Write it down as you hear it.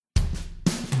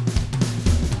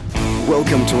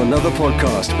Welcome to another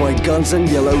podcast by Guns and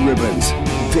Yellow Ribbons.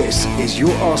 This is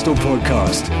your Arsenal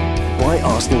podcast by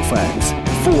Arsenal fans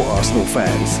for Arsenal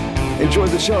fans. Enjoy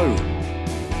the show.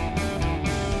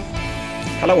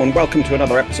 Hello and welcome to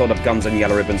another episode of Guns and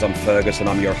Yellow Ribbons. I'm Fergus and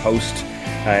I'm your host.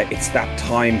 It's that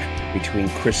time between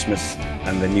Christmas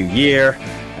and the New Year.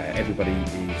 Everybody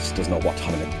doesn't know what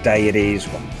time of the day it is,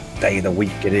 what day of the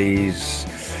week it is.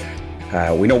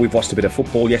 We know we've watched a bit of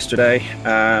football yesterday,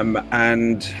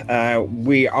 and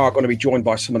we are going to be joined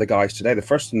by some of the guys today. The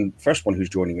first one who's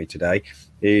joining me today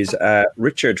is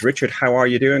Richard. Richard, how are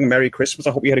you doing? Merry Christmas.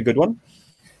 I hope you had a good one.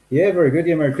 Yeah, very good.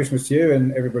 Yeah, Merry Christmas to you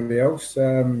and everybody else.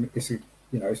 It's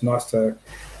nice to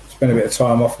spend a bit of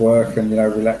time off work and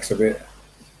relax a bit,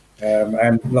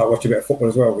 and watch a bit of football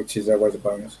as well, which is always a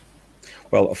bonus.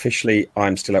 Well, officially,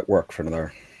 I'm still at work for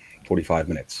another 45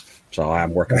 minutes. So I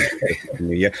am working for the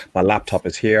New Year. My laptop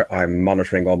is here. I'm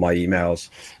monitoring all my emails.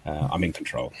 I'm in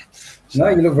control. So. No,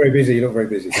 you look very busy.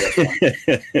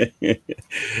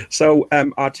 So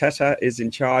Arteta is in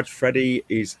charge. Freddie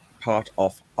is part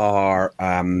of our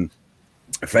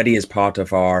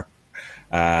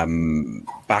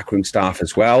backroom staff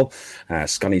as well.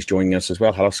 Scunny's joining us as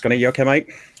well. Hello, Scunny. You okay, mate?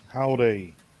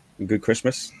 Howdy. Good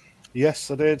Christmas. Yes,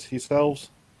 I did. Yourselves?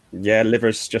 Yeah,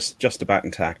 liver's just about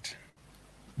intact.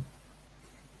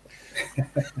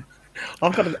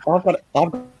 I've got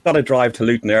to drive to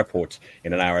Luton Airport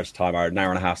in an hour's time, or an hour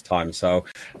and a half's time. So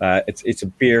it's a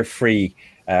beer-free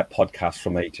podcast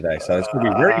from me today. So it's going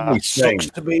to be very sucks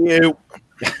to be you.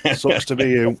 Sucks to be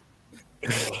you.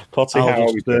 Potty,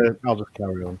 I'll just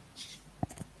carry on.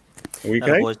 Are we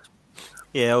okay?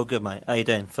 Yeah, all good, mate. How you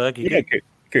doing, Ferg? Yeah,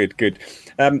 good.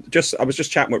 I was just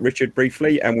chatting with Richard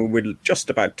briefly, and we were just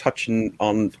about touching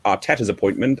on Arteta's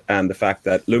appointment and the fact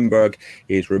that Ljungberg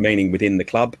is remaining within the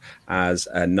club as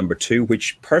number 2,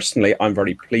 which personally I'm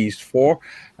very pleased for.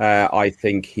 I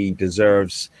think he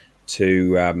deserves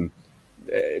to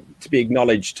be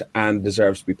acknowledged and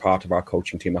deserves to be part of our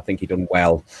coaching team. I think he done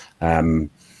well.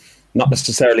 Not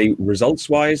necessarily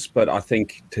results-wise, but I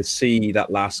think to see that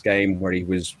last game where he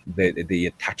was the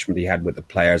attachment he had with the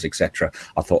players, etc.,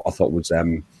 I thought was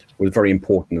very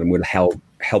important and will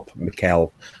help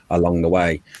Mikel along the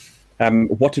way.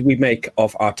 What did we make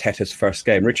of Arteta's first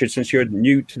game, Richard? Since you're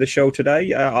new to the show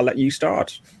today, I'll let you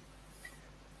start.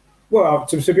 Well,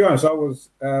 to be honest, I was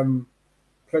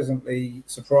pleasantly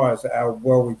surprised at how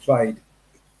well we played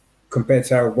compared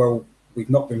to how well we've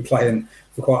not been playing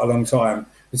for quite a long time.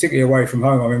 Particularly away from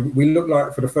home. I mean, we looked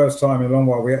like for the first time in a long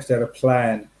while we actually had a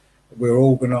plan. We were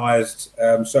organised,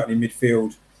 certainly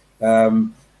midfield.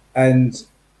 And,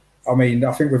 I mean,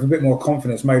 I think with a bit more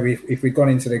confidence, maybe if we'd gone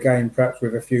into the game perhaps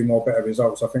with a few more better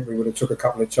results, I think we would have took a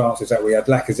couple of chances that we had.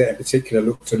 Lacazette in particular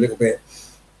looked a little bit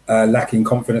lacking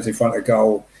confidence in front of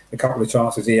goal. A couple of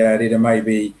chances he had, he'd have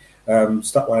maybe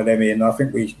stuck one of them in. I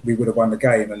think we would have won the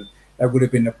game, and that would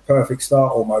have been a perfect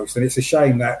start almost. And it's a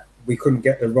shame that we couldn't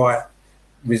get the right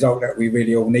result that we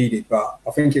really all needed, but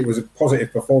I think it was a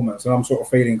positive performance, and I'm sort of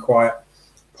feeling quite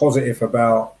positive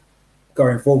about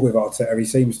going forward with Arteta. He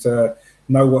seems to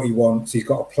know what he wants. He's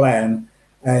got a plan,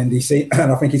 and I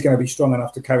think he's going to be strong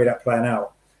enough to carry that plan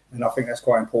out. And I think that's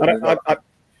quite important. I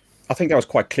think that was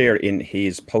quite clear in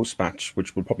his post-match,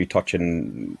 which we'll probably touch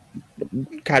in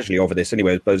casually over this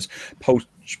anyway, but his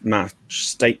post-match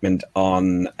statement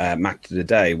on Match of the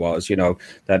Day was,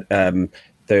 that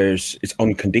it's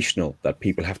unconditional, that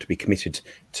people have to be committed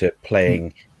to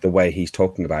playing the way he's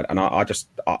talking about. And I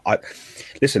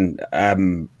listen,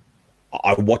 I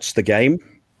watched the game.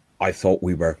 I thought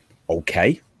we were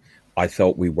okay. I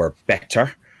thought we were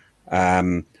better.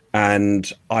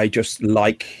 And I just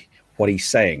like what he's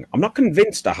saying. I'm not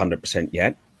convinced 100%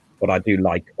 yet, but I do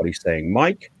like what he's saying.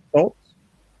 Mike, thoughts?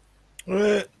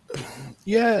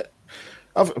 Yeah.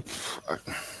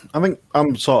 I think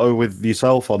I'm sort of with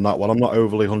yourself on that one. I'm not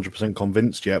overly 100%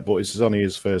 convinced yet, but it's only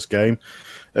his first game.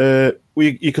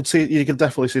 You could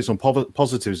definitely see some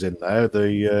positives in there.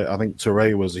 I think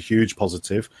Touré was a huge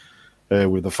positive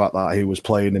with the fact that he was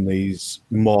playing in these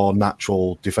more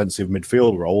natural defensive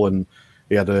midfield role, and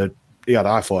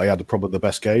I thought he had probably the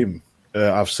best game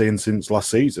I've seen since last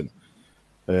season.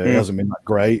 It hasn't been that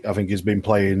great. I think he's been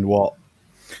playing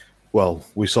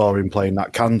we saw him playing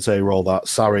that Kante role that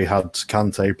Sarri had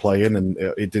Kante playing, and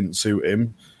it didn't suit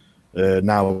him.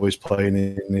 Now he's playing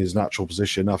in his natural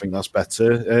position. I think that's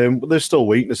better. But there's still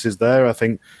weaknesses there. I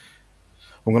think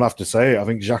I'm going to have to say, I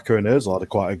think Xhaka and Ozil had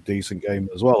quite a decent game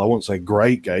as well. I won't say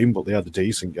great game, but they had a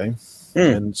decent game.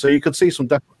 And so you could see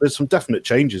there's some definite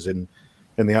changes in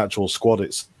the actual squad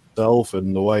itself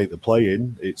and the way they're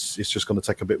playing. It's just going to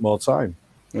take a bit more time.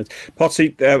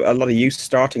 Potsy, a lot of youth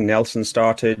starting. Nelson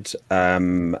started,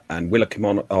 and Willer came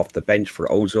on off the bench for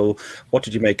Ozil. What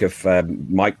did you make of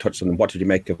Mike touched on them? What did you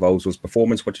make of Ozil's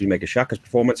performance? What did you make of Xhaka's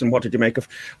performance? And what did you make of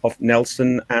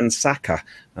Nelson and Saka?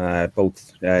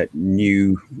 Both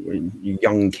new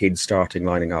young kids starting,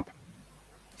 lining up.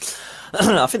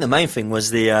 I think the main thing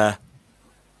was the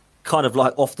kind of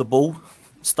like off the ball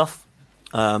stuff.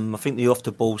 I think the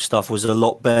off-the-ball stuff was a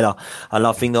lot better, and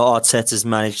I think that Arteta's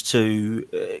managed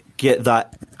to get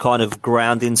that kind of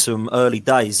ground into some early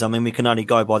days. I mean, we can only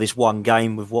go by this one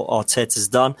game with what Arteta's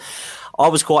done. I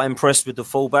was quite impressed with the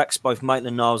fullbacks, both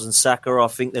Maitland-Niles and Saka. I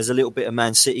think there's a little bit of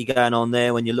Man City going on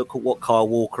there when you look at what Kyle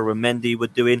Walker and Mendy were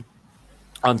doing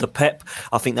under Pep.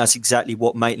 I think that's exactly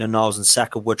what Maitland-Niles and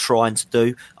Saka were trying to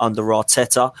do under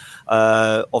Arteta.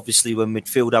 Obviously, when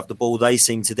midfield have the ball, they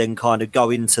seem to then kind of go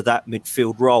into that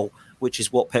midfield role, which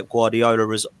is what Pep Guardiola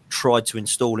has tried to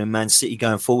install in Man City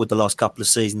going forward the last couple of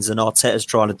seasons, and Arteta's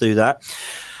trying to do that.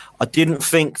 I didn't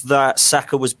think that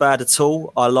Saka was bad at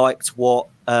all. I liked what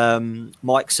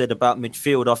Mike said about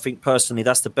midfield. I think personally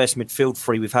that's the best midfield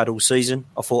three we've had all season.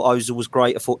 I thought Ozil was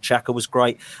great. I thought Xhaka was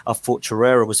great. I thought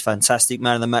Torreira was fantastic,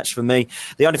 man of the match for me.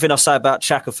 The only thing I'll say about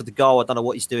Xhaka for the goal, I don't know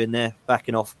what he's doing there,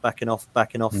 backing off.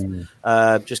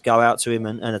 Just go out to him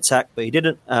and attack, but he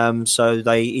didn't. So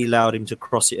he allowed him to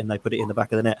cross it and they put it in the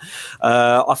back of the net.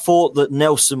 I thought that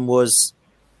Nelson was...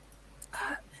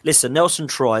 Listen, Nelson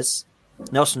tries,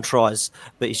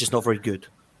 but he's just not very good.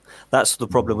 That's the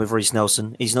problem with Reiss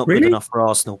Nelson. He's not good enough for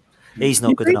Arsenal. He's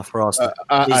not good enough for Arsenal.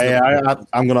 I'm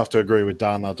going to have to agree with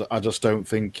Dan. I just don't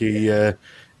think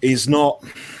he's not...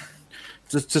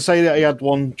 To say that he had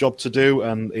one job to do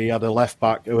and he had a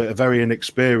left-back, a very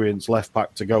inexperienced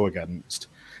left-back to go against,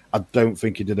 I don't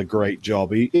think he did a great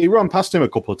job. He ran past him a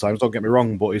couple of times, don't get me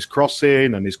wrong, but his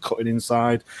crossing and his cutting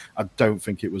inside, I don't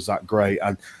think it was that great.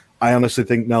 And I honestly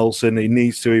think Nelson, he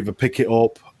needs to either pick it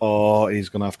up or he's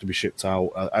going to have to be shipped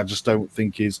out. I just don't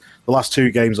think the last two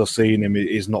games I've seen him,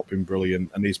 he's not been brilliant,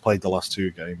 and he's played the last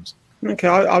two games. Okay,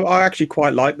 I actually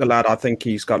quite like the lad. I think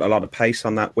he's got a lot of pace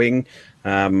on that wing,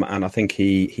 and I think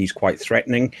he's quite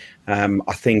threatening.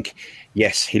 I think,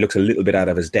 yes, he looks a little bit out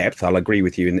of his depth. I'll agree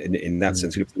with you in that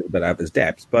sense. He looks a little bit out of his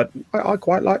depth, but I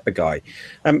quite like the guy.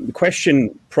 The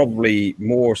question probably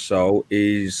more so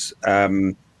is...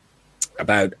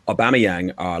 about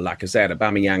Aubameyang or Lacazette.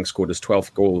 Aubameyang scored his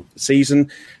 12th goal of the season,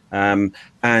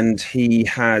 and he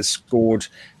has scored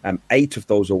 8 of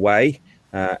those away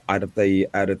out of the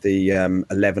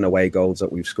 11 away goals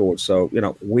that we've scored. So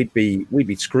we'd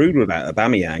be screwed without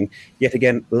Aubameyang. Yet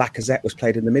again, Lacazette was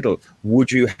played in the middle.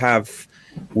 How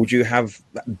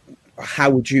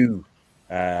would you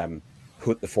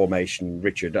put the formation,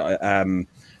 Richard,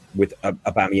 with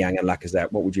Aubameyang and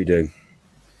Lacazette? What would you do?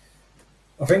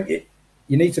 I think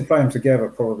you need to play them together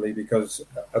probably, because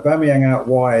Aubameyang out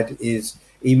wide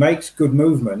he makes good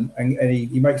movement and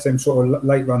he makes them sort of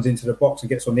late runs into the box and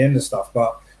gets on the end of stuff.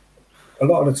 But a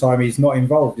lot of the time he's not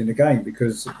involved in the game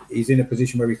because he's in a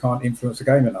position where he can't influence the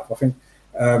game enough. I think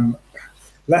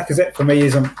Lacazette for me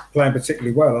isn't playing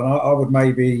particularly well, and I would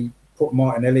maybe put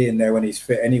Martinelli in there when he's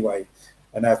fit anyway,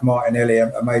 and have Martinelli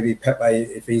and maybe Pepe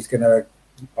if he's going to.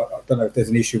 I don't know if there's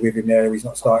an issue with him there. He's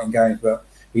not starting games, but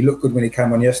he looked good when he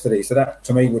came on yesterday. So that,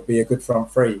 to me, would be a good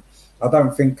front three. I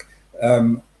don't think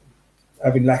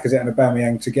having Lacazette and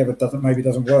Aubameyang together doesn't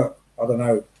work. I don't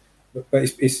know.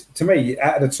 But it's to me,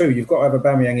 out of the two, you've got to have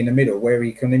Aubameyang in the middle where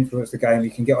he can influence the game, he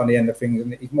can get on the end of things,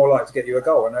 and he's more likely to get you a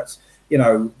goal. And that's,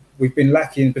 we've been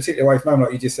lacking, particularly away from home,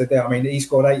 like you just said there. I mean, he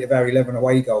scored 8 of our 11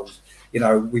 away goals.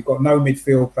 We've got no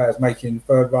midfield players making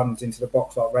third runs into the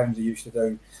box like Ramsey used to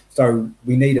do. So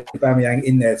we need Aubameyang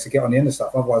in there to get on the end of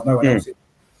stuff. Otherwise, no one else is.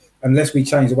 Unless we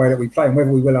change the way that we play, and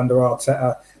whether we will under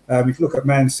Arteta. If you look at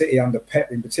Man City under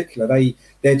Pep in particular,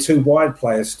 they're 2 wide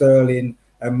players, Sterling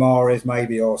and Mahrez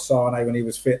maybe, or Sane when he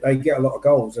was fit. They get a lot of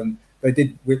goals, and they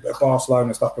did with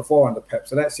Barcelona stuff before under Pep.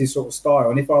 So that's his sort of style.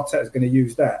 And if Arteta's going to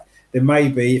use that, then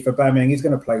maybe if Aubameyang is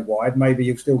going to play wide, maybe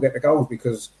you'll still get the goals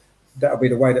because that'll be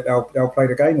the way that they'll play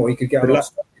the game. Or he could get a lot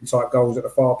of type goals at the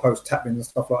far post, tapping and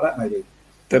stuff like that maybe.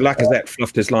 The Lacazette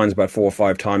fluffed his lines about 4 or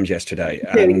 5 times yesterday.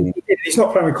 He's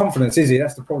not playing with confidence, is he?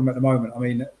 That's the problem at the moment. I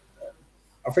mean,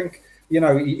 I think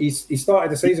he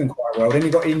started the season quite well. Then he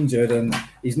got injured, and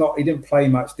he didn't play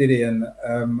much, did he? And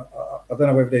I don't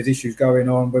know whether there's issues going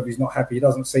on, whether he's not happy. He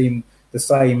doesn't seem the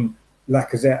same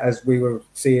Lacazette as we were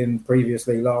seeing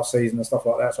previously last season and stuff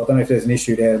like that. So I don't know if there's an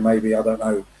issue there. Maybe, I don't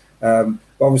know.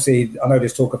 But obviously, I know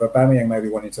there's talk of Aubameyang maybe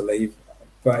wanting to leave,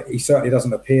 but he certainly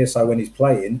doesn't appear so when he's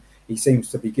playing. he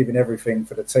seems to be giving everything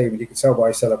for the team. And you can tell by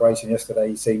his celebration yesterday,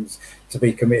 he seems to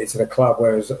be committed to the club,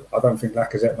 whereas I don't think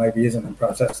Lacazette maybe isn't, and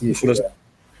perhaps that's the issue there.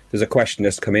 There's a question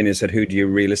that's come in and said, who do you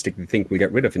realistically think we'll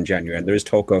get rid of in January? And there is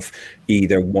talk of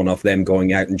either one of them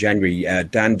going out in January.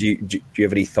 Dan, do you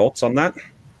have any thoughts on that?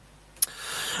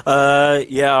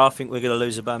 Yeah, I think we're going to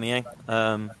lose Aubameyang.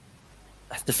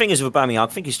 The thing is with Aubameyang, I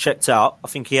think he's checked out. I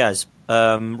think he has.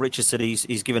 Richard said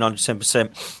he's given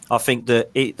 110%. I think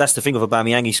that's the thing with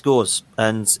Aubameyang, he scores.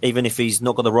 And even if he's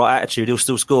not got the right attitude, he'll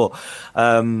still score.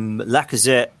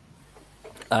 Lacazette,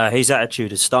 his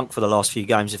attitude has stunk for the last few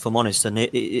games, if I'm honest, and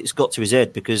it's got to his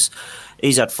head because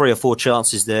he's had 3 or 4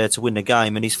 chances there to win the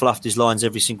game and he's fluffed his lines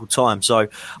every single time. So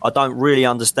I don't really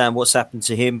understand what's happened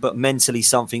to him, but mentally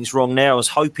something's wrong there. I was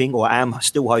hoping, or am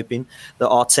still hoping, that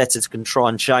Arteta can try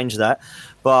and change that.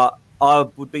 But I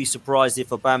would be surprised if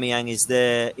Aubameyang is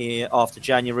there after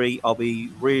January. I'll be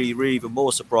really, really even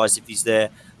more surprised if he's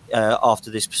there after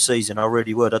this season. I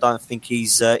really would. I don't think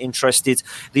he's interested.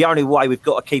 The only way we've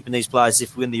got to keep in these players is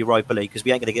if we win the Europa League, because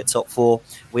we ain't going to get top 4,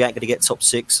 we ain't going to get top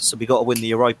 6, so we've got to win the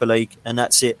Europa League, and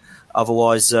that's it.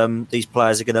 Otherwise, these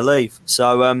players are going to leave.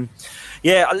 So,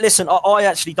 yeah, listen, I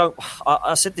actually don't...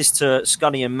 I said this to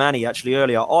Scunny and Manny actually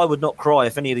earlier. I would not cry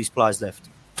if any of these players left.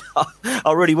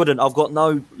 I really wouldn't. I've got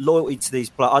no loyalty to these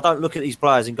players. I don't look at these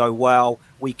players and go, wow,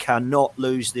 we cannot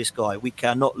lose this guy. We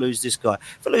cannot lose this guy.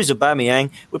 If we lose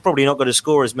Aubameyang, we're probably not going to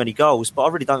score as many goals, but I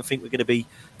really don't think we're going to be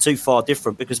too far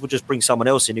different because we'll just bring someone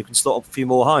else in who can slot up a few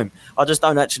more home. I just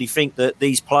don't actually think that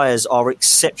these players are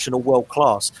exceptional world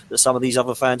class that some of these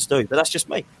other fans do, but that's just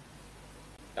me.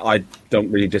 I don't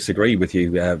really disagree with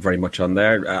you very much on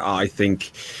there. I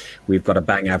think we've got a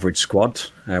bang average squad.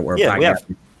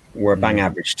 We're a bang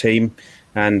average team,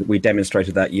 and we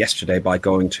demonstrated that yesterday by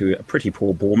going to a pretty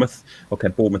poor Bournemouth. Okay,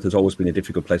 Bournemouth has always been a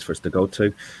difficult place for us to go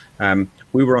to.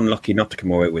 We were unlucky not to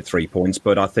come away with 3 points,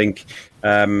 but I think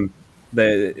watching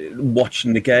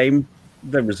the game,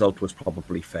 the result was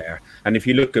probably fair. And if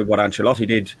you look at what Ancelotti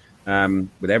did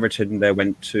with Everton, they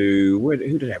went to...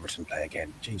 who did Everton play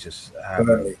again? Jesus.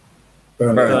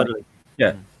 Burnley.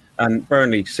 Yeah, and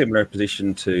Burnley, similar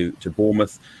position to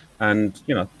Bournemouth. And,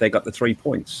 they got the 3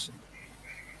 points.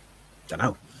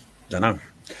 Don't know.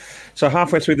 So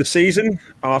halfway through the season,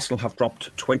 Arsenal have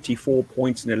dropped 24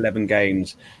 points in 11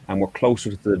 games, and we're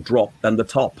closer to the drop than the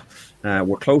top.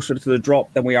 We're closer to the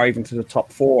drop than we are even to the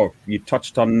top 4. You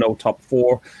touched on no top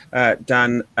 4,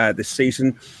 Dan, this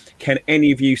season. Can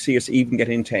any of you see us even get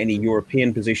into any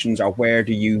European positions, or where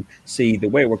do you see the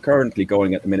way we're currently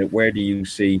going at the minute? Where do you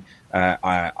see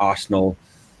Arsenal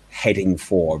heading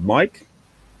for? Mike?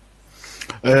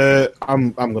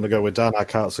 I'm going to go with Dan. I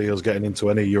can't see us getting into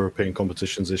any European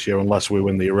competitions this year unless we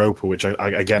win the Europa, which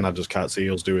I just can't see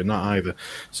us doing that either.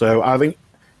 So I think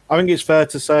it's fair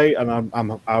to say, and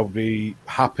I'll be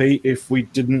happy if we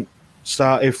didn't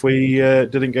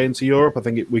didn't get into Europe. I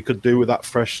think we could do with that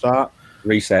fresh start,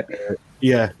 reset.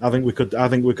 Yeah, I think we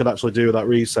could actually do that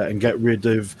reset and get rid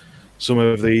of some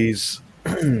of these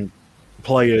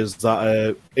players that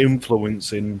are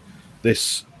influencing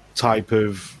this type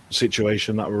of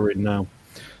situation that we're in now,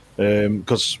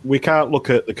 because we can't look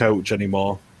at the coach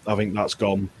anymore. I think that's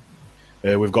gone.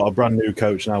 We've got a brand new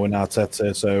coach now in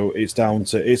Arteta, so it's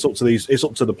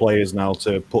up to the players now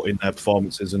to put in their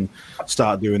performances and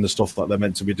start doing the stuff that they're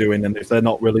meant to be doing. And if they're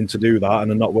not willing to do that and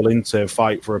they're not willing to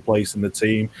fight for a place in the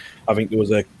team, I think there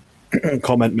was a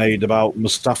comment made about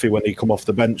Mustafi when he come off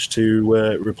the bench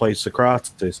to replace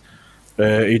Socrates.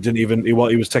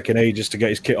 He was taking ages to get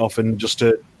his kit off and just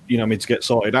to to get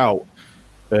sorted out.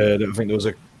 I think there was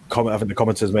a comment. I think the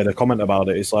commenters made a comment about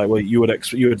it. It's like, well, you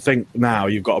would think now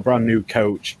you've got a brand new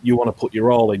coach. You want to put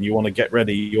your all in. You want to get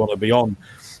ready. You want to be on.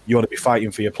 You want to be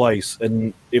fighting for your place.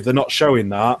 And if they're not showing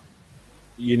that,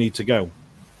 you need to go.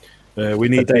 We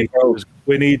need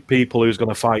people who's going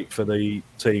to fight for the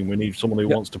team. We need someone who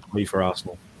wants to play for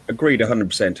Arsenal. Agreed,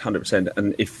 100%.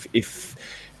 And if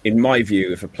in my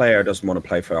view, if a player doesn't want to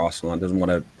play for Arsenal and doesn't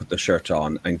want to put the shirt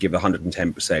on and give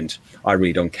 110%, I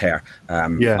really don't care.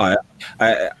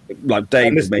 Like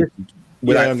Dave has mentioned,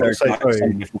 without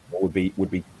would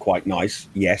be quite nice.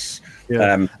 Yes.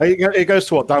 Yeah. It goes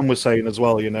to what Dan was saying as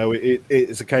well.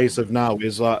 It's a case of now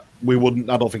is that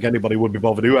I don't think anybody would be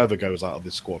bothered whoever goes out of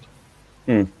this squad.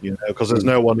 Because there's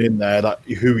no one in there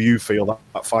who you feel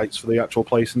that fights for the actual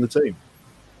place in the team.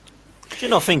 Do you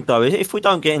not think, though, if we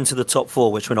don't get into the top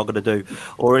four, which we're not going to do,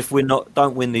 or if we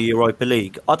don't win the Europa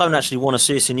League, I don't actually want to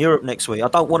see us in Europe next week. I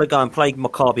don't want to go and play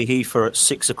Maccabi Haifa at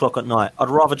 6 o'clock at night. I'd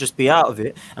rather just be out of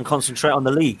it and concentrate on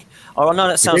the league. I know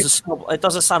that sounds a snob. It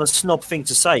doesn't sound a snob thing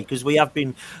to say, because we have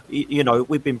been,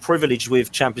 we've been privileged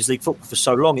with Champions League football for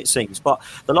so long, it seems. But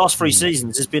the last 3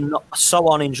 seasons has been so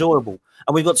unenjoyable.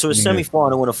 And we got to a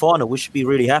semi-final and a final. We should be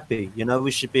really happy. We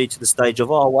should be to the stage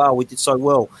of, oh, wow, we did so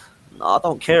well. I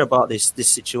don't care about this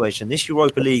situation. This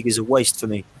Europa League is a waste for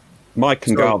me. Mike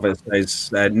Congalva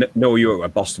says, no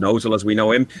Europe, Boston Ozil as we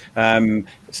know him,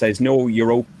 says no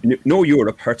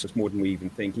Europe hurts us more than we even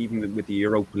think. Even with the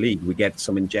Europa League, we get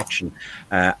some injection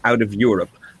out of Europe.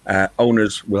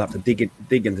 Owners will have to dig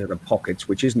into their pockets,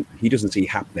 which he doesn't see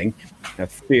happening.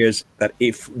 Fears that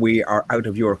if we are out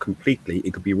of Europe completely,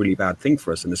 it could be a really bad thing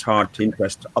for us, and it's hard to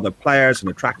interest other players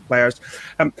and attract players.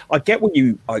 I get what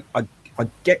I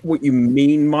get what you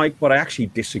mean, Mike, but I actually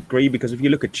disagree, because if you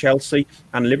look at Chelsea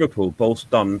and Liverpool, both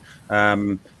done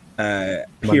periods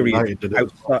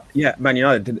Man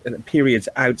United did periods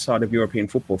outside of European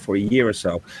football for a year or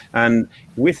so. And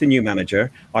with the new manager,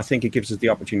 I think it gives us the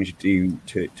opportunity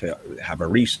to have a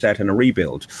reset and a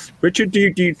rebuild. Richard,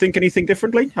 do you think anything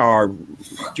differently, or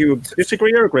do you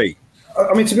disagree or agree?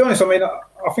 I mean, to be honest, I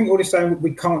think all this saying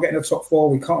we can't get in the top 4,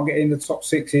 we can't get in the top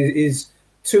 6 is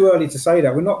too early to say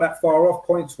that. We're not that far off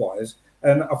points-wise.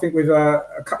 And I think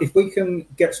if we can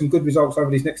get some good results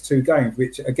over these next 2 games,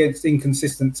 which against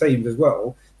inconsistent teams as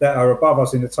well, that are above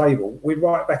us in the table, we're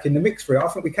right back in the mix for it. I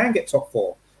think we can get top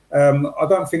 4. I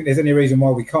don't think there's any reason why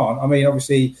we can't. I mean,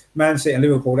 obviously, Man City and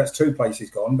Liverpool, that's 2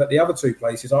 places gone. But the other 2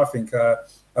 places, I think, are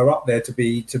up there to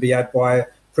be had by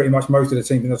pretty much most of the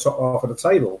teams in the top half of the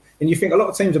table. And you think a lot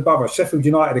of teams above us, Sheffield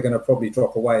United are going to probably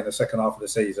drop away in the second half of the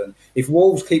season. If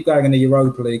Wolves keep going in the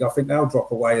Europa League, I think they'll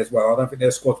drop away as well. I don't think their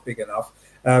squad's big enough.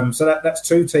 So that's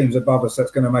 2 teams above us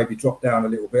that's going to maybe drop down a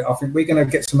little bit. I think we're going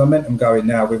to get some momentum going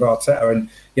now with Arteta and,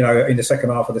 in the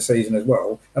second half of the season as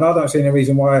well. And I don't see any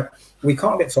reason why we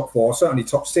can't get top 4, certainly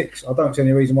top 6. I don't see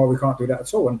any reason why we can't do that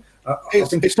at all. And I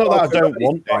think it's not that I don't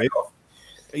want it.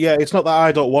 Yeah, it's not that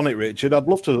I don't want it, Richard. I'd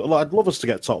love us to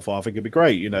get top 4. I think it'd be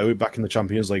great, back in the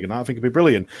Champions League and that. I think it'd be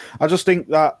brilliant. I just think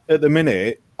that at the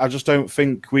minute, I just don't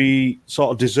think we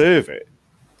sort of deserve it.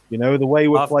 The way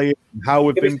we're playing, how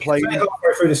we've been playing. Halfway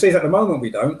through the season at the moment, we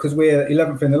don't, because we're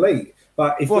 11th in the league.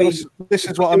 But this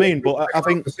is what I mean. But I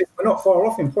think we're not far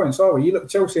off in points, are we? You look at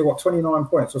Chelsea, 29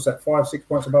 points? What's that? 5-6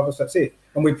 points above us. That's it.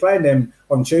 And we're playing them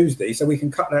on Tuesday, so we can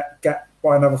cut that gap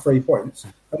by another 3 points,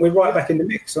 and we're right back in the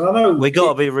mix. And I know we got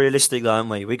to be realistic, though, haven't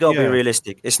we? We got to be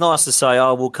realistic. It's nice to say,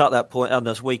 "Oh, we'll cut that point on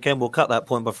this weekend. We'll cut that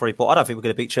point by 3 points." I don't think we're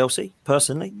going to beat Chelsea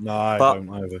personally. No, I don't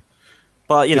either.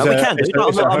 But we can do.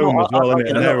 It's at home as well, isn't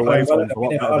it? And they're away from a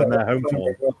lot better than their home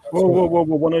form. Whoa,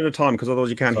 one at a time, because otherwise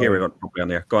you can't hear it properly on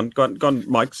there. Go on,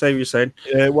 Mike. Say what you're saying.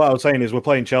 What I was saying is we're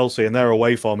playing Chelsea, and their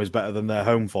away form is better than their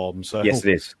home form. So yes,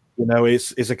 it is.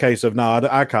 It's a case of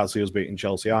I can't see us beating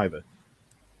Chelsea either.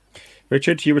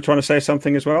 Richard, you were trying to say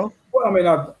something as well? Well, I mean,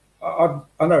 I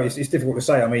know it's difficult to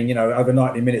say. I mean, over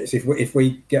 90 minutes, if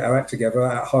we get our act together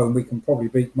at home, we can probably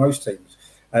beat most teams.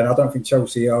 And I don't think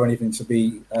Chelsea are anything to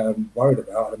be worried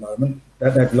about at the moment.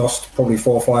 They've lost probably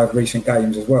 4 or 5 recent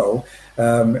games as well.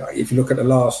 If you look at the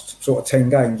last sort of 10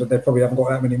 games, they probably haven't got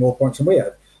that many more points than we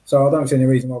have. So I don't see any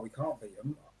reason why we can't beat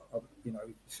them.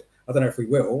 I don't know if we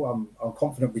will. I'm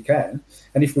confident we can.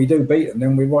 And if we do beat them,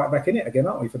 then we're right back in it again,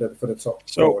 aren't we, for the top?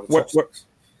 So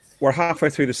we're halfway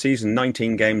through the season,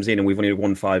 19 games in, and we've only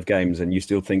won 5 games, and you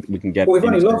still think we can get... Well, we've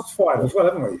only lost 5 as well,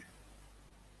 haven't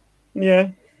we? Yeah.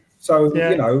 So,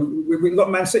 we've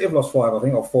got Man City have lost 5, I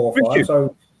think, or 4 or 5.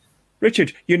 So,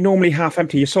 Richard, you're normally half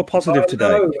empty. You're so positive today.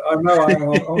 I know. I don't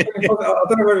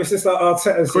know whether it's just like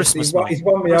Arteta's. He's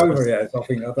won me over yet. I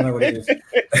don't know what it is.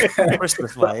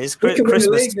 Christmas, mate. It's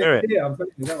Christmas spirit. Yeah, I'm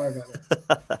thinking, don't worry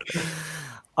about that.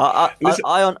 I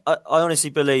honestly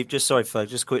believe, just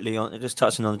quickly, just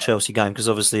touching on the Chelsea game, because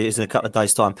obviously it is in a couple of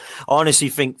days' time. I honestly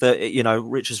think that,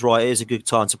 Richard's right, it is a good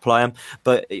time to play them,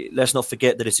 but let's not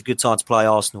forget that it's a good time to play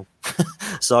Arsenal.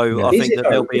 So I think that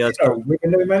there'll be with a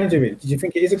new manager in. Did you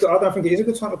think it is I don't think it is a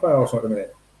good time to play Arsenal at the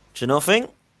minute. Do you not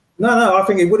think? No, I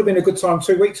think it would have been a good time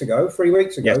 2 weeks ago, 3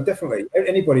 weeks ago, definitely.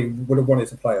 Anybody would have wanted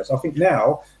to play us. I think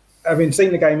now, having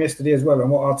seen the game yesterday as well,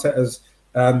 and what Arteta's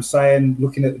saying,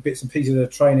 looking at the bits and pieces of the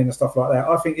training and stuff like that,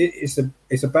 I think it's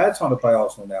a bad time to play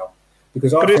Arsenal now,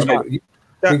 because I think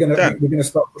we're going to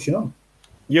start pushing on.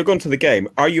 You're going to the game.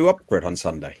 Are you up for it on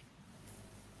Sunday?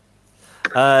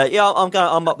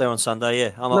 I'm up there on Sunday.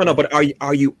 Yeah, But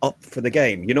are you up for the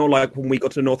game? You know, like when we go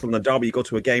to the North London Derby, you go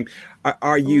to a game.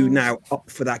 Are you now up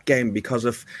for that game because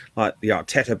of like the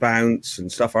Arteta bounce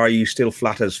and stuff? Are you still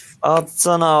flat as? I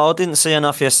don't know. I didn't see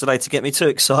enough yesterday to get me too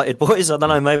excited, boys. I don't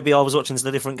know. Maybe I was watching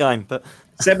a different game, but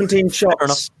 17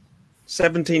 shots.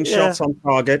 17 shots on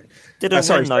target. Didn't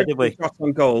win, though, did we? Shots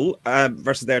on goal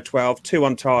versus their 12, 2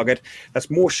 on target. That's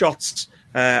more shots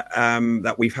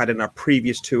that we've had in our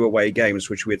previous 2 away games,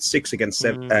 which we had 6 against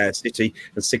City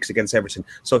and 6 against Everton.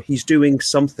 So he's doing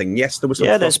something. Yes, there was.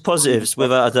 There's positives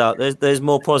without a doubt. There's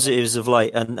more positives of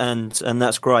late, and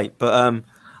that's great. But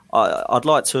I'd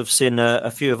like to have seen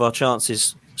a few of our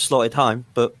chances slotted home.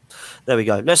 But there we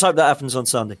go. Let's hope that happens on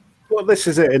Sunday. Well, this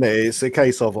is it, isn't it? It's a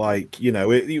case of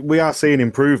we are seeing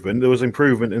improvement. There was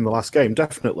improvement in the last game,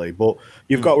 definitely. But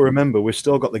you've got to remember, we've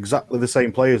still got exactly the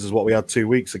same players as what we had 2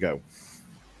 weeks ago.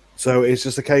 So it's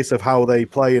just a case of how they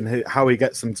play and how he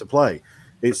gets them to play.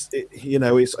 It's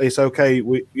okay.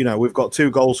 We've got 2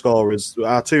 goal scorers.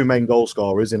 Our 2 main goal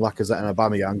scorers in Lacazette and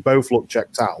Aubameyang both look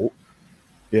checked out.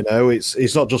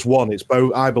 It's not just one. It's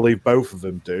both. I believe both of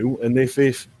them do. And if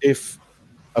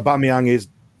Aubameyang is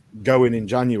going in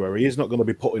January, he's not going to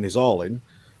be putting his all in.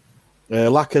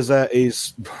 Lacazette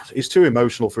is too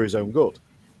emotional for his own good.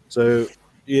 So,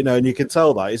 and you can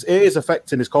tell that it is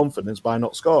affecting his confidence by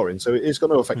not scoring. So it is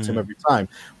going to affect him every time.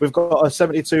 We've got a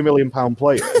 £72 million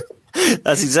player.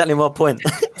 That's exactly my point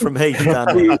from Heath.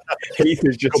 Heath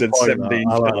has just said 17.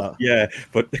 Yeah,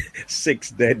 but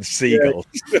 6 dead seagulls.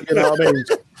 You know what I mean?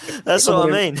 That's what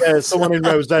I mean. Yeah, someone in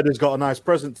Rose Dead has got a nice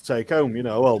present to take home.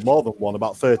 More than one.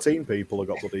 About 13 people have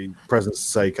got bloody presents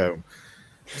to take home.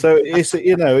 So it's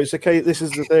it's a case. This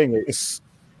is the thing.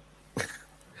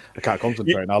 I can't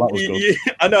concentrate now. That was good.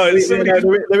 Yeah, I know.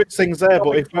 There is things there,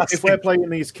 but if we're playing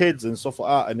these kids and stuff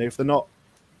like that, and if they're not,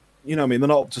 they're not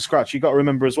up to scratch. You've got to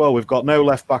remember as well, we've got no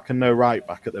left back and no right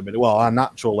back at the minute. Well, our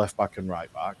natural left back and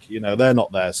right back, they're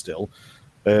not there still.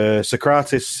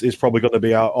 Socrates is probably going to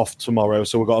be off tomorrow,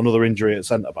 so we've got another injury at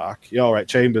centre back. Yeah, all right,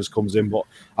 Chambers comes in, but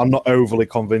I'm not overly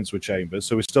convinced with Chambers.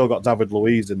 So we've still got David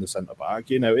Luiz in the centre back.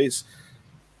 It's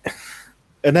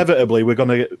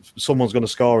inevitably someone's going to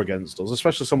score against us,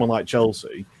 especially someone like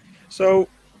Chelsea. So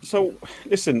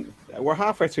listen, we're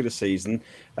halfway through the season.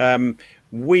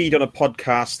 We done a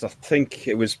podcast. I think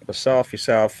it was myself,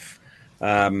 yourself,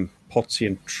 Potsy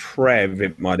and Trev,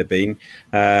 it might have been.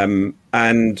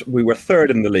 And we were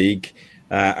 3rd in the league.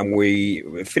 And we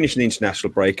finished the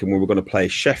international break, and we were going to play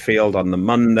Sheffield on the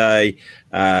Monday.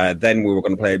 Then we were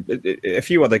going to play a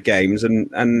few other games,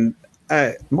 and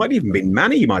might even been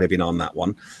Manny might have been on that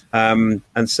one,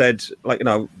 and said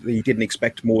he didn't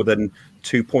expect more than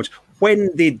 2 points.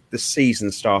 When did the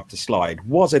season start to slide?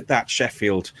 Was it that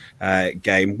Sheffield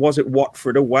game? Was it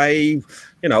Watford away?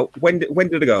 When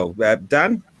did it go?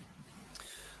 Dan?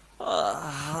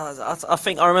 I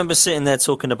think I remember sitting there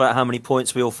talking about how many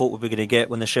points we all thought we were going to get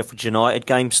when the Sheffield United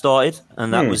game started,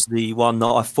 and that was the one that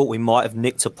I thought we might have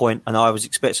nicked a point, and I was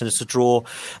expecting us to draw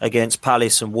against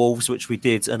Palace and Wolves, which we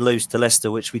did, and lose to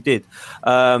Leicester, which we did.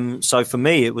 So for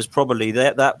me, it was probably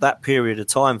that period of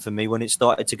time for me when it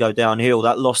started to go downhill,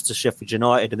 that loss to Sheffield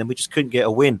United, and then we just couldn't get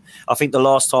a win. I think the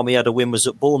last time we had a win was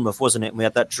at Bournemouth, wasn't it? And we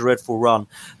had that dreadful run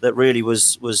that really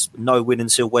was no win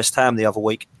until West Ham the other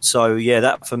week. So yeah,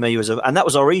 that for me and that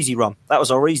was our easy run. That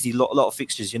was our easy lot of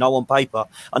fixtures. On paper,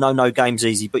 I know no game's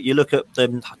easy, but you look at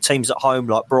the teams at home,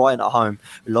 like Brighton at home,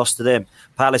 we lost to them.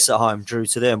 Palace at home, drew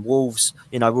to them. Wolves,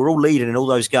 we're all leading in all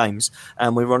those games,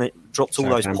 and we dropped all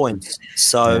those points.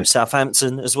 So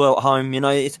Southampton as well at home,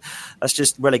 that's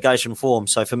just relegation form.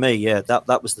 So for me,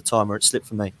 that was the time where it slipped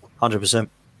for me, 100%.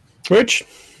 Rich?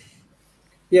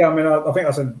 Yeah, I think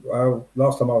I said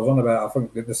last time I was on about, I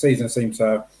think that the season seemed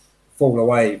to fall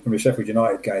away from the Sheffield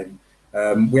United game.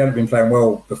 We hadn't been playing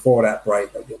well before that break.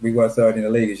 We were 3rd in the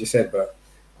league, as you said, but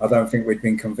I don't think we'd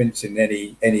been convincing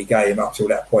any game up till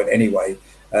that point anyway.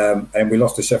 And we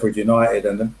lost to Sheffield United,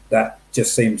 and that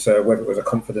just seemed to, whether it was a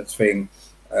confidence thing,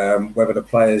 whether the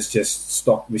players just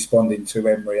stopped responding to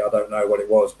Emery, I don't know what it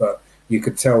was, but you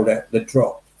could tell that the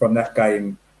drop from that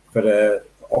game for the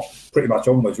pretty much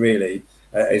onwards really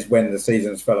is when the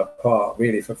seasons fell apart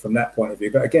really from that point of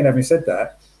view. But again, having said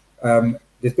that,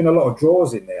 there's been a lot of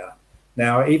draws in there.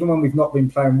 Now, even when we've not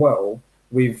been playing well,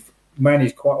 we've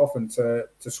managed quite often to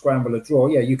scramble a draw.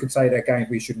 Yeah, you could say they're games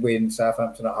we should win,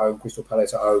 Southampton at home, Crystal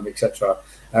Palace at home, etc.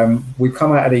 We've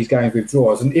come out of these games with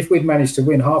draws, and if we'd managed to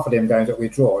win half of them games that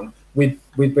we've drawn, we'd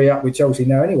be up with Chelsea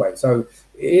now anyway. So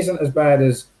it isn't as bad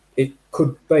as it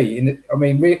could be.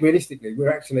 Realistically,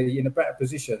 we're actually in a better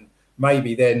position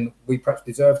maybe then we perhaps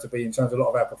deserve to be in terms of a lot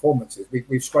of our performances.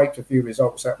 We've scraped a few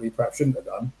results that we perhaps shouldn't have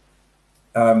done.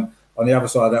 On the other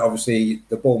side of that, obviously,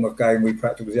 the Bournemouth game, we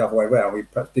perhaps it was the other way around. We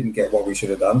perhaps didn't get what we should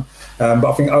have done. But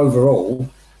I think overall,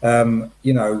 bearing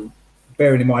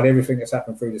in mind everything that's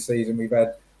happened through the season, we've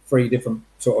had 3 different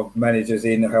sort of managers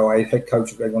in, how I head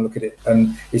coach, if everyone look at it,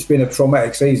 and it's been a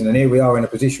traumatic season. And here we are in a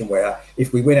position where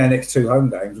if we win our next 2 home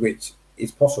games, which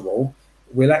is possible,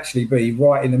 we'll actually be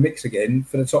right in the mix again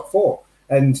for the top 4.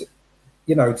 And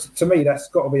to me, that's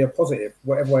got to be a positive,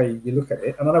 whatever way you look at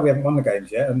it. And I know we haven't won the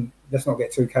games yet, and let's not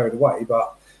get too carried away.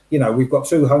 But we've got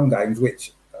 2 home games,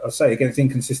 which I say against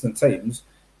inconsistent teams,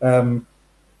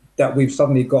 that we've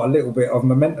suddenly got a little bit of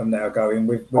momentum now going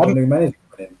with a new manager.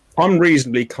 I'm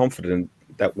reasonably confident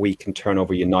that we can turn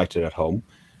over United at home,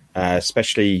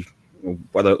 especially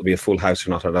whether it'll be a full house or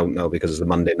not, I don't know, because it's the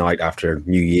Monday night after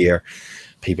New Year,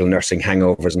 people nursing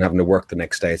hangovers and having to work the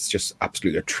next day. It's just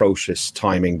absolutely atrocious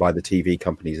timing by the TV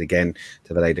companies again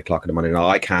to the 8 o'clock in the morning. Now,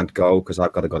 I can't go because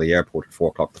I've got to go to the airport at 4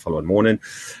 o'clock the following morning.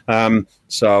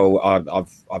 So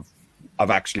I've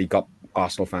actually got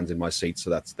Arsenal fans in my seat, so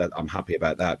that I'm happy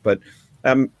about that. But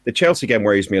the Chelsea game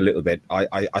worries me a little bit.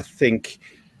 I think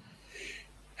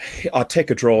I'll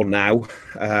take a draw now.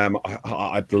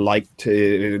 I'd like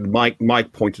to.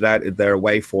 Mike pointed out their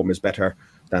away form is better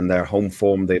than their home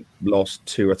form. They lost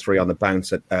 2 or 3 on the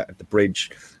bounce at the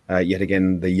Bridge. Yet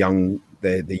again, the young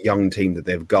team that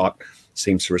they've got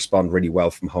seems to respond really well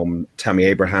from home. Tammy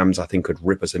Abrahams, I think, could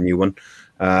rip us a new one.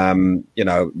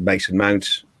 Mason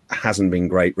Mount hasn't been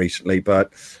great recently,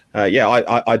 but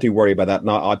I do worry about that.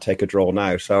 And I'd take a draw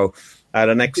now. So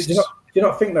the next. Do you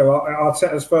not think, though,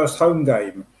 Arteta's first home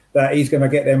game, that he's going to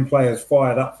get them players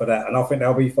fired up for that? And I think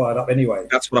they'll be fired up anyway.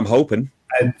 That's what I'm hoping.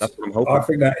 And that's what I'm hoping. I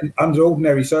think that under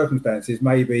ordinary circumstances,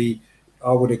 maybe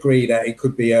I would agree that it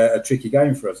could be a tricky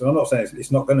game for us. And I'm not saying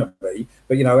it's not going to be,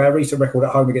 but, our recent record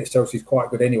at home against Chelsea is quite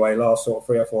good anyway. Last sort of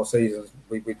 3 or 4 seasons,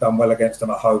 we've done well against them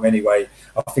at home anyway.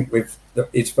 I think with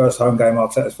its first home game,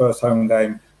 Arteta's first home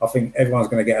game, I think everyone's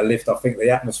going to get a lift. I think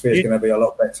the atmosphere is going to be a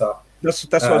lot better. That's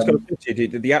what I was going to say to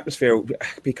you, the atmosphere,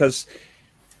 because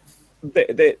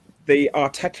the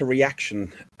Arteta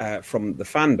reaction from the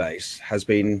fan base has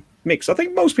been mixed. I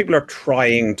think most people are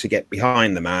trying to get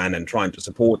behind the man and trying to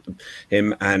support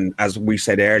him. And as we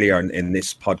said earlier in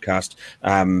this podcast,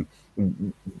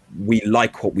 we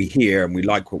like what we hear and we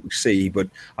like what we see, but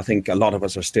I think a lot of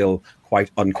us are still quite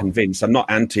unconvinced. I'm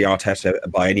not anti-Arteta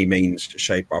by any means,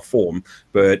 shape or form,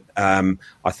 but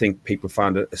I think people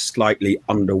found it a slightly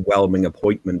underwhelming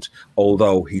appointment,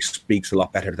 although he speaks a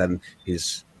lot better than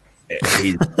his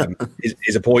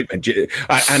appointment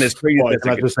and his previous.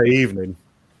 Can I just say evening?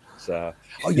 So,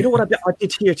 you know what I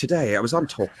did hear today? I was on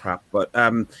Talk Crap, but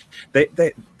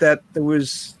that there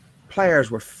was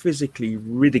players were physically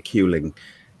ridiculing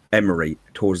Emery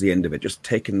towards the end of it, just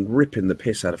ripping the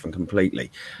piss out of him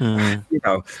completely.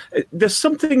 There's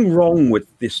something wrong with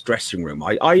this dressing room.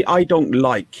 I don't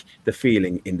like the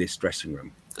feeling in this dressing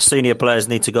room. Senior players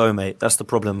need to go, mate. That's the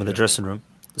problem with the dressing room.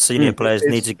 The senior players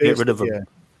need to get rid of them. Yeah.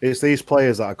 It's these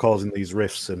players that are causing these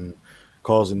rifts and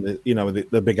causing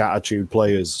the big attitude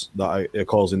players that are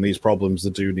causing these problems.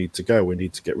 That do need to go. We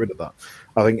need to get rid of that.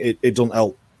 I think it doesn't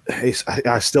help.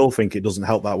 I still think it doesn't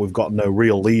help that we've got no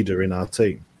real leader in our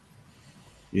team.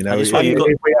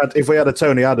 If we had a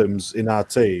Tony Adams in our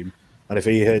team, and if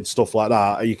he heard stuff like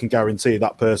that, you can guarantee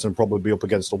that person would probably be up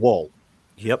against a wall.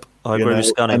 Yep, I agree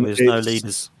with Scunny. There's no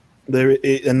leaders.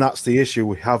 And that's the issue.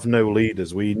 We have no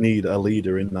leaders. We need a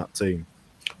leader in that team.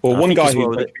 Well, one guy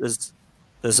who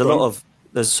there's a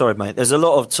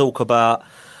lot of talk about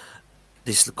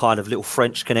this kind of little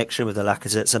French connection with the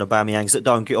Lacazettes and Aubameyangs that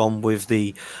don't get on with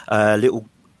the little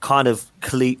kind of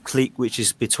clique which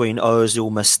is between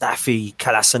Ozil, Mustafi,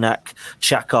 Kolasinac,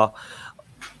 Xhaka.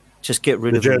 Just get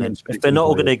rid of them. If they're not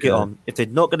all going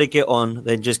to get on,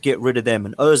 then just get rid of them.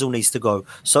 And Ozil needs to go.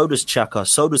 So does Xhaka.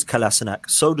 So does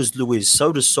Kolasinac. So does Luiz.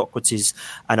 So does Socrates.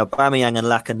 And Aubameyang and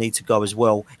Laka need to go as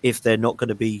well if they're not going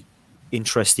to be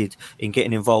interested in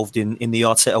getting involved in the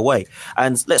Arteta way.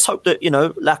 And let's hope that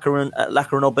Laka and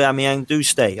Aubameyang do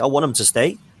stay. I want them to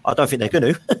stay. I don't think they're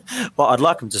going to, but I'd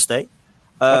like them to stay.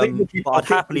 But I'd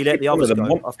happily let the others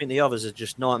go. I think the others are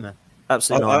just nightmare,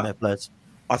 absolute nightmare players.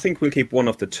 I think we'll keep one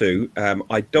of the two.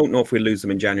 I don't know if we'll lose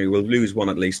them in January. We'll lose one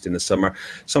at least in the summer.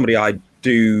 Somebody I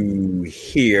do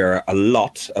hear a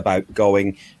lot about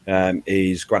going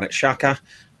is Granit Xhaka.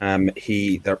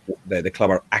 The club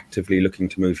are actively looking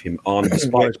to move him on.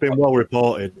 It's been well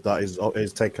reported that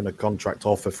he's taken a contract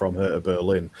offer from Hertha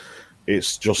Berlin.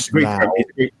 It's just now.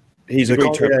 He's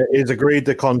agreed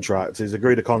the contract. He's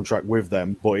agreed a contract with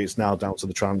them, but it's now down to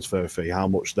the transfer fee, how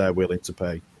much they're willing to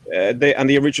pay.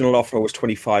 The original offer was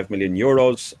 25 million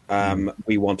euros.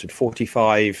 We wanted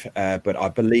 45, but I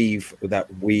believe that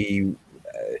we,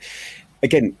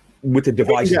 again, with the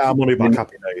devices, our money back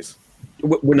happy days.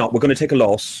 We're not. We're going to take a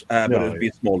loss, but it'll be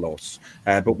a small loss.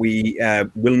 But we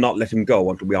will not let him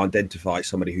go until we identify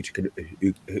somebody who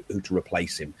to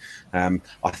replace him.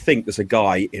 I think there's a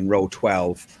guy in row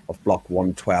 12 of block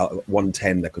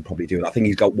 110 that could probably do it. I think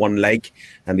he's got one leg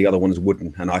and the other one's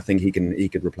wooden, and I think he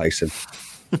could replace him.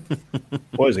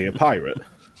 What is he, a pirate?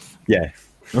 Yeah.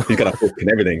 He's got a hook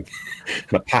and everything,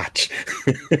 and a patch.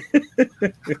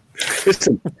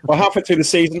 Listen, we're halfway through the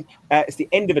season. It's the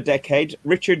end of a decade.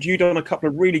 Richard, you've done a couple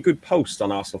of really good posts on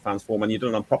Arsenal Fans Forum, and you've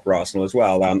done it on Proper Arsenal as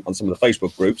well, on some of the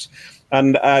Facebook groups.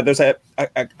 And there's a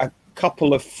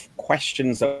couple of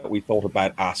questions that we thought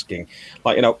about asking.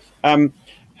 Like,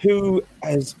 who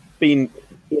has been,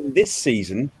 in this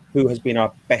season, who has been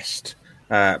our best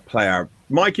player?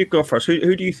 Mike, you go first.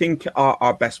 Who do you think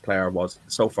our best player was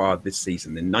so far this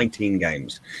season in 19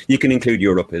 games? You can include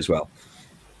Europe as well.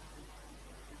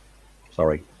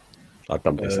 Sorry, I've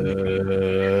done this.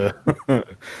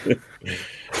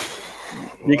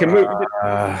 You can move.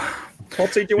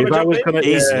 Potty, do you want to jump in?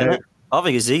 Easy, I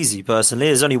think it's easy, personally.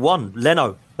 There's only one.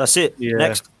 Leno. That's it. Yeah.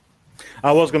 Next.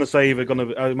 I was going to say either it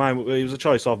was a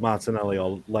choice of Martinelli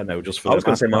or Leno just for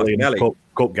the Martinelli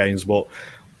cup games, but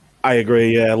I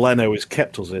agree. Leno has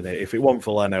kept us in it. If it weren't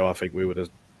for Leno, I think we would have,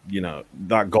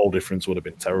 that goal difference would have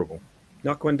been terrible.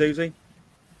 Not Guendouzi?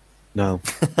 No,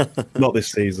 not this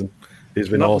season. He's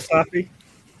been awful. Mustafi?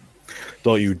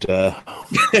 Don't you dare.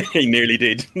 He nearly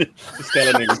did.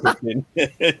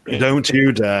 Don't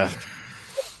you dare.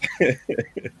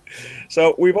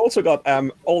 So we've also got,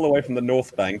 all the way from the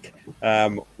North Bank,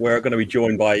 we're going to be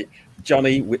joined by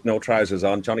Johnny with no trousers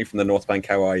on. Johnny from the North Bank,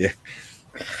 how are you?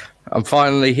 I'm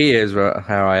finally here, is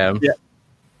how I am. Yeah.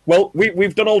 Well,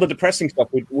 we've done all the depressing stuff.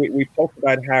 We've talked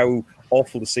about how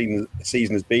awful the season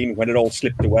has been, when it all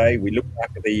slipped away. We looked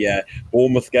back at the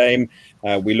Bournemouth game.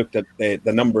 We looked at the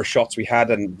number of shots we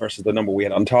had and versus the number we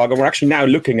had on target. We're actually now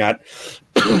looking at,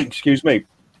 excuse me,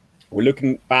 we're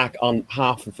looking back on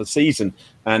half of the season,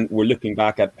 and we're looking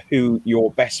back at who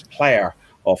your best player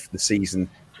of the season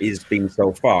is been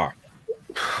so far.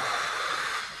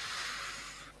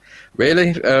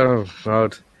 Really? Oh,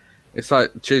 God. It's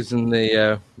like choosing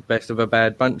the best of a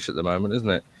bad bunch at the moment, isn't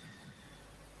it?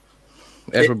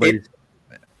 Everybody.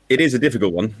 It is a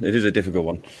difficult one. It is a difficult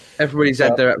one. Everybody's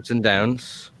had their ups and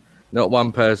downs. Not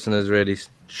one person has really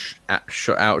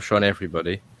outshone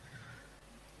everybody.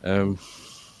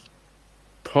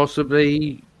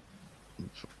 Possibly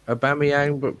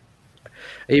Aubameyang, but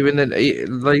even then,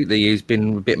 lately he's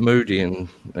been a bit moody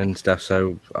and stuff,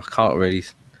 so I can't really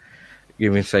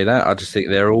even say that. I just think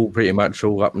they're all pretty much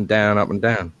all up and down, up and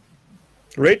down.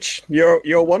 Rich,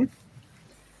 you're one?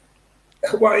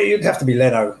 Well, you'd have to be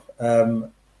Leno.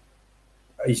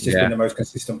 He's just been the most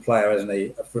consistent player, hasn't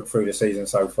he, through the season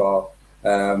so far.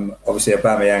 Obviously,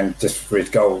 Aubameyang, just for his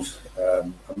goals.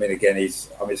 Again, it's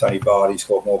only Vardy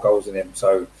scored more goals than him.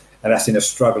 So, and that's in a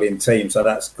struggling team. So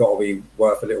that's got to be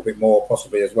worth a little bit more,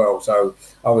 possibly as well. So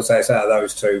I would say it's out of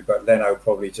those two, but Leno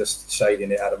probably just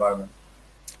shading it at the moment.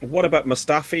 What about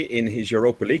Mustafi in his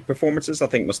Europa League performances? I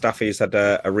think Mustafi's had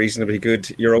a reasonably good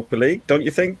Europa League, don't you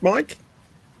think, Mike?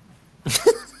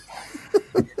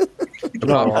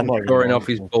 I'm not scoring off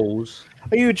his balls.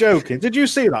 Are you joking? Did you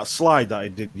see that slide that he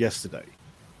did yesterday?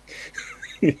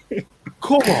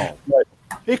 Come on.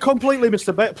 He completely missed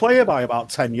a player by about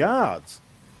 10 yards.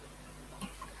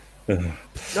 That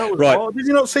was right. Did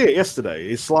you not see it yesterday?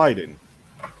 He's sliding.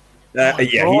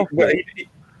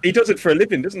 He does it for a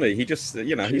living, doesn't he? He just,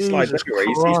 he slides everywhere.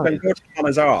 He spends more time on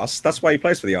his arse. That's why he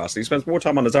plays for the Arsenal. He spends more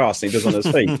time on his arse than he does on his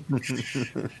feet.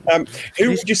 Who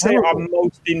would you say our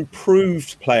most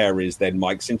improved player is then,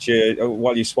 Mike, since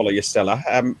while you swallow your Stella?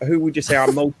 Who would you say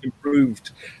our most improved?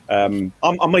 I'm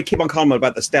going to keep on calm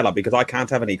about the Stella because I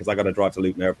can't have any because I got to drive to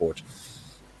Luton Airport.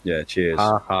 Yeah, cheers.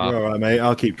 You're all right, mate.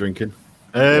 I'll keep drinking.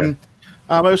 Our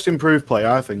most improved player,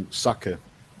 I think, Saka.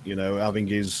 I think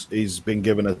he's been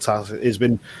given a task. He's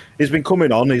been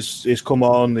coming on. He's come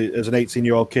on as an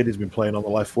 18-year-old kid. He's been playing on the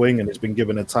left wing, and he's been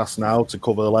given a task now to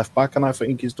cover the left back. And I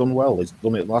think he's done well. He's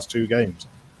done it in the last 2 games.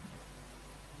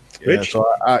 Rich? So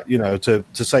to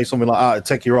say something like that,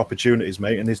 take your opportunities,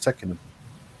 mate, and he's taking them.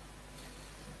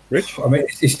 Rich? I mean,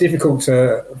 it's difficult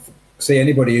to see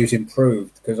anybody who's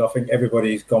improved because I think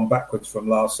everybody's gone backwards from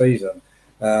last season.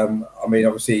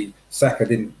 Obviously, Saka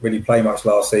didn't really play much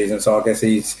last season, so I guess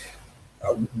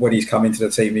when he's come into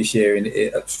the team this year,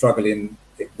 struggling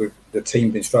with the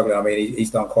team been struggling. I mean,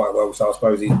 he's done quite well, so I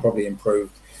suppose he's probably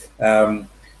improved.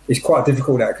 It's quite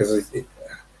difficult that because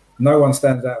no one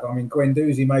stands out. I mean,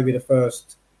 Guendouzi maybe the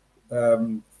first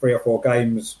 3 or 4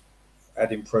 games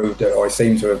had improved, or he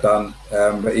seems to have done,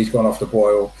 but he's gone off the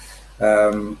boil.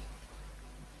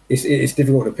 It's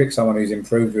difficult to pick someone who's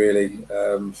improved, really.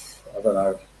 I don't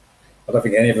know. I don't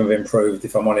think any of them have improved,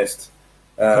 if I'm honest.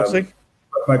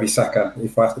 Maybe Saka,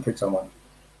 if I have to pick someone.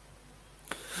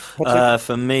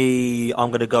 For me, I'm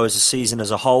going to go as a season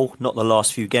as a whole, not the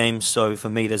last few games. So for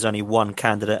me, there's only one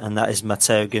candidate, and that is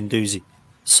Matteo Guendouzi.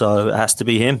 So it has to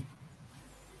be him.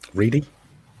 Really?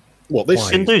 What, this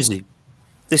Guendouzi?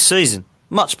 This season.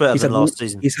 Much better than last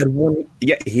season. He's had one.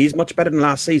 Yeah, he's much better than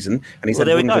last season. And he's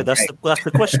there we go. That's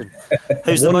the question.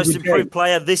 Who's the most improved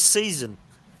player this season?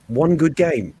 One good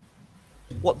game.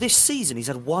 What, this season? He's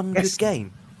had one good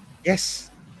game? Yes.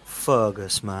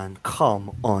 Fergus, man.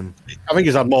 Come on. I think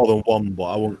he's had more than one, but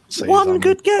I won't say one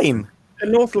good game.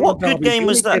 What good game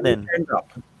was that then?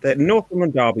 The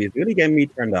Northumberland Derby is the only game he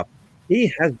turned up.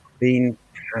 He has been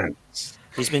pants.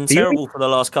 He's been terrible for the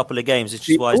last couple of games, which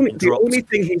is why he's been dropped.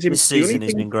 This season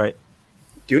he's been great.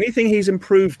 The only thing he's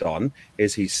improved on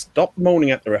is he stopped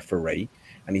moaning at the referee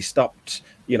and he stopped,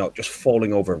 just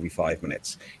falling over every 5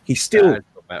 minutes. He still,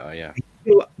 he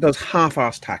still does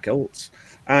half-assed tackles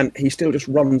and he still just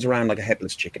runs around like a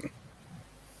headless chicken.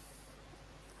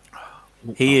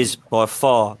 He is by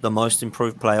far the most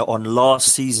improved player on last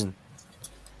season.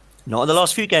 Not in the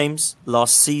last few games,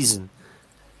 last season.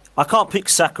 I can't pick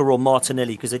Saka or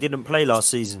Martinelli because they didn't play last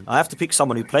season. I have to pick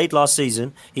someone who played last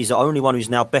season. He's the only one who's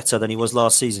now better than he was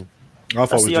last season.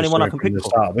 That's the only one I can pick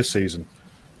for this season.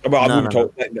 Well,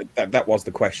 that was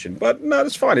the question, but no,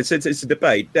 that's fine. It's a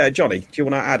debate. Johnny, do you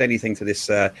want to add anything to this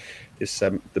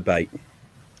debate?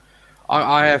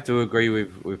 I have to agree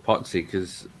with Potsy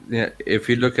because if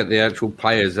you look at the actual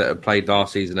players that have played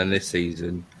last season and this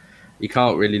season, you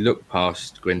can't really look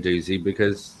past Guendouzi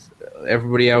because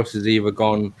everybody else has either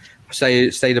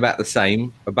stayed about the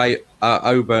same. Oba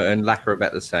and Laka are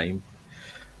about the same.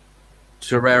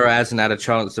 Torreira hasn't had a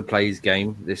chance to play his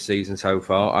game this season so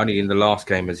far. Only in the last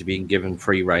game has he been given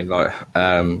free rein, like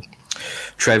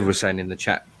Trev was saying in the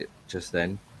chat just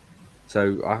then.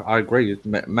 So I agree.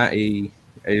 Matty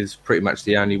is pretty much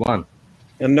the only one.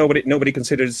 And nobody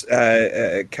considers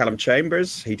Callum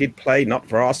Chambers. He did play not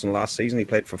for Arsenal last season. He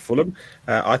played for Fulham.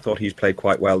 I thought he's played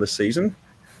quite well this season.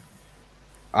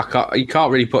 You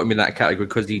can't really put him in that category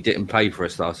because he didn't play for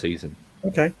us last season.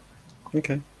 Okay.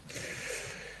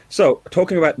 So,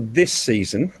 talking about this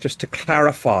season, just to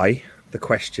clarify the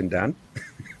question, Dan,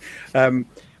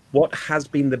 what has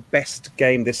been the best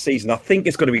game this season? I think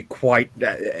it's going to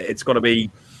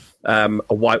be a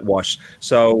whitewash.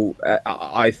 So,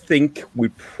 I think we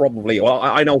probably,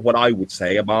 I know what I would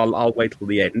say, but I'll wait till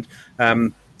the end.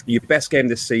 Your best game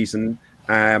this season,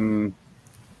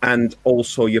 and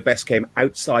also your best game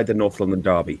outside the North London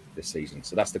Derby this season.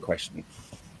 So that's the question.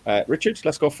 Richard,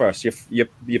 let's go first. Your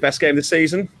best game this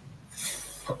season?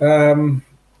 In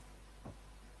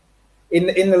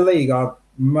the league, I'd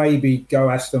maybe go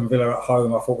Aston Villa at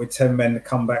home. I thought with 10 men to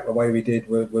come back the way we did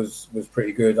was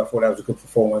pretty good. I thought that was a good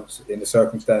performance in the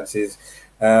circumstances.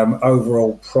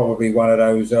 Overall, probably one of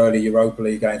those early Europa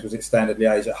League games. Was it Standard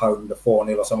Liège at home, the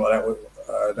 4-0 or something like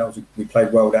that? We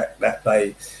played well that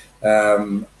day.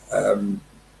 Other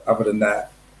than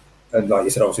that, and like you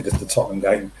said, obviously just the Tottenham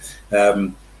game.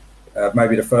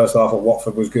 Maybe the first half of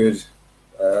Watford was good,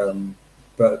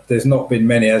 but there's not been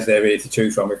many, as there really to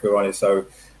choose from, if we're honest. So,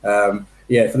 for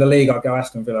the league, I'd go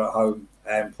Aston Villa at home,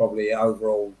 and probably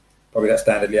overall, that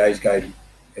Standard Liège game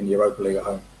in the Europa League at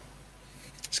home.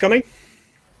 Scunny?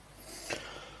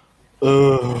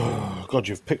 God,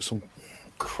 you've picked some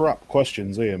crap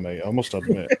questions here, mate. I must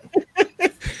admit.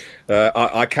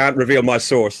 I can't reveal my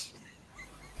source.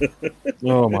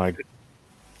 Oh my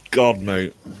God,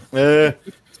 mate!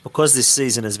 It's because this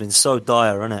season has been so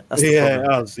dire, isn't it? That's the problem.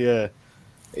 It has. Yeah,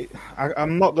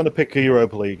 I'm not going to pick a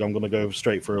Europa League. I'm going to go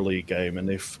straight for a league game. And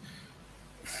if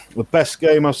the best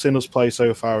game I've seen us play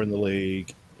so far in the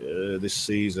league this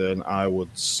season, I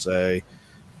would say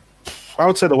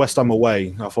the West Ham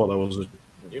away. I thought it wasn't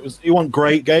a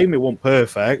great game. It wasn't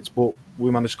perfect, but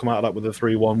we managed to come out of that with a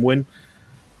 3-1 win.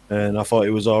 And I thought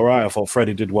it was all right. I thought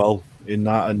Freddie did well in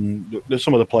that, and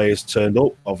some of the players turned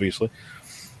up. Obviously,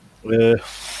 I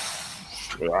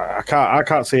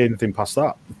can't see anything past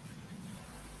that.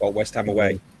 Well, West Ham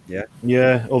away, yeah.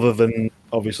 Other than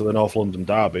obviously the North London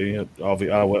Derby, I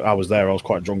was there. I was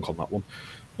quite drunk on that one.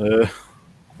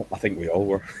 I think we all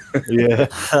were. Yeah,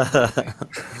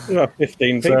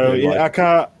 15 people.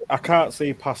 So I can't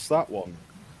see past that one.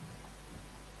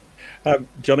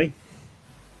 Johnny?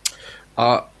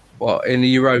 Well, in the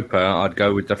Europa, I'd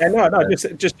go with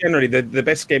the. Just generally the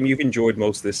best game you've enjoyed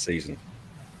most this season.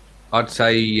 I'd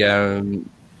say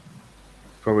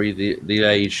probably the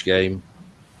Liège game,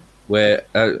 where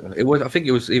it was. I think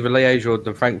it was either Liège or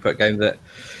the Frankfurt game that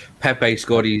Pepe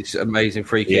scored his amazing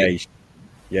free kick.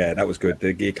 Yeah, that was good.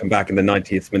 He come back in the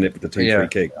 90th minute with the free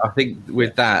kick. I think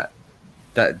with that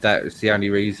was the only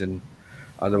reason.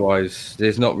 Otherwise,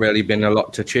 there's not really been a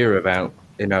lot to cheer about.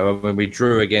 You know, when we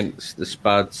drew against the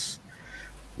Spuds,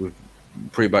 we've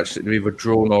pretty much either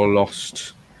drawn or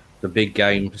lost the big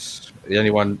games. The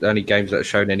only games that have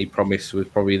shown any promise was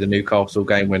probably the Newcastle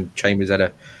game when Chambers had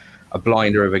a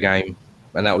blinder of a game,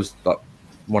 and that was like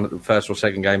one of the first or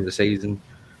second game of the season.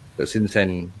 But since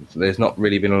then, there's not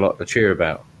really been a lot to cheer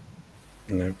about.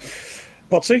 No.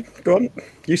 Potsy, go on.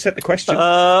 You set the question.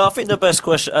 I think the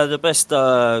best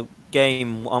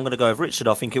game, I'm going to go with Richard.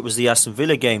 I think it was the Aston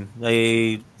Villa game.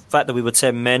 The fact that we were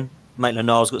 10 men,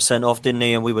 Maitland-Niles got sent off, didn't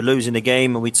he? And we were losing the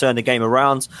game, and we turned the game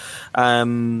around.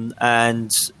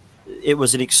 And it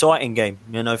was an exciting game,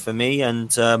 for me,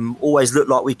 and always looked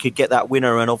like we could get that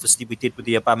winner, and obviously we did with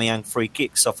the Aubameyang free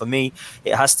kick. So for me,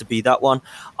 it has to be that one.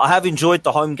 I have enjoyed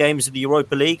the home games of the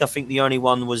Europa League. I think the only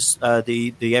one was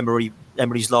the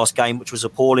Emery's last game, which was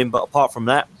appalling. But apart from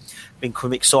that, been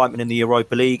some excitement in the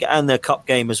Europa League and the Cup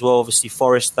game as well. Obviously,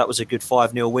 Forest, that was a good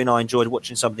 5-0 win. I enjoyed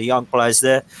watching some of the young players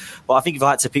there. But I think if I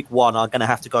had to pick one, I'm going to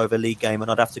have to go with a league game, and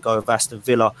I'd have to go with Aston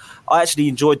Villa. I actually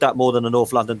enjoyed that more than the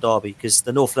North London derby, because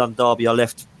the North London derby I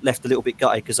left a little bit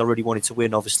gutted because I really wanted to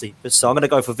win, obviously. But so I'm going to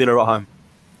go for Villa at home.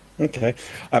 Okay.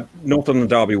 North London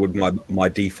derby would be my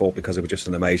default, because it was just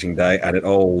an amazing day, and it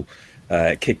all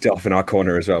kicked off in our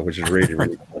corner as well, which was really,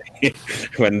 really funny.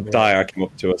 When Dyer came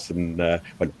up to us and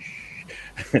went...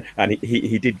 and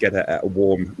he did get a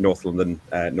warm North London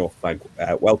North Bank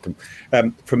welcome.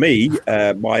 For me,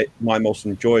 my most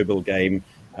enjoyable game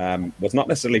was not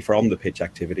necessarily for on the pitch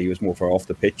activity; it was more for off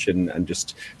the pitch, and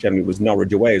just generally was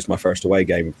Norwich away. It was my first away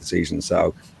game of the season,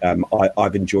 so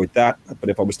I've enjoyed that. But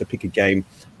if I was to pick a game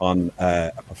on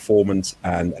a performance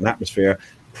and an atmosphere,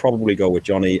 probably go with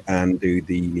Johnny and do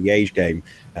the Liège game,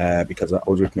 because I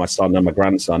was with my son and my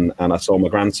grandson, and I saw my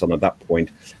grandson at that point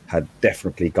had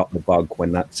definitely got the bug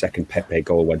when that second Pepe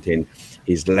goal went in.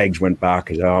 His legs went back,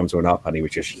 his arms went up, and he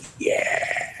was just,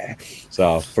 yeah.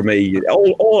 So for me,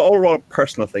 all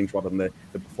personal things rather than the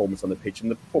performance on the pitch.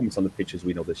 And the performance on the pitch, as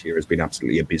we know this year, has been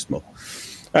absolutely abysmal.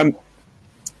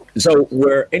 So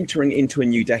we're entering into a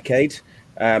new decade.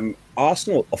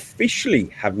 Arsenal officially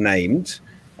have named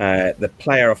the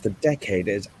player of the decade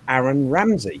as Aaron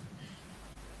Ramsey.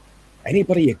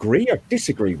 Anybody agree or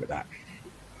disagree with that?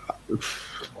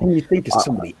 Can you think of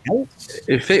somebody else?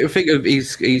 Think of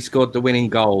he's scored the winning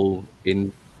goal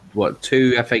in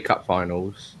 2 FA Cup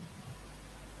finals.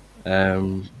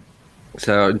 So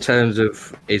in terms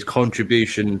of his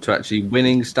contribution to actually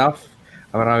winning stuff,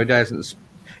 I know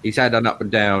he's had an up and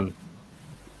down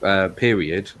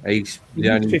period. He's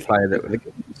the only player that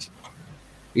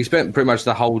he spent pretty much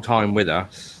the whole time with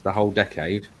us, the whole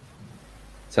decade.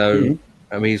 So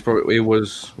I mean, he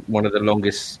was one of the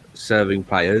longest serving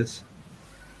players.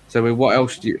 So I mean, what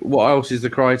else is the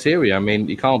criteria? I mean,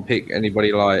 you can't pick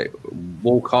anybody like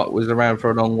Walcott was around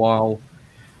for a long while.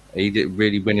 He didn't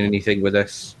really win anything with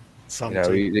us.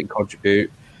 Santi. He didn't contribute.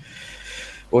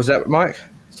 What was that, Mike?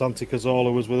 Santi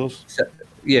Cazorla was with us.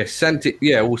 Santi.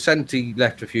 Yeah, well, Santi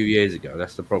left a few years ago.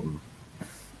 That's the problem.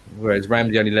 Whereas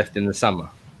Ramsey only left in the summer.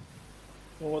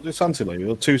 Well, what did Santi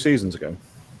leave? 2 seasons ago.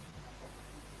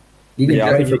 He didn't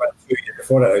play for about 2 years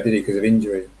before that, though, did he? Because of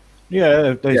injury.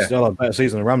 Yeah, they still had a better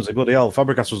season than Ramsey. Bloody hell,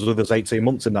 Fabregas was with us 18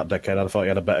 months in that decade. I thought he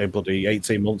had a better bloody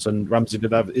 18 months, and Ramsey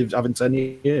did having 10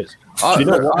 years. Like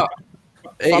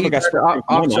I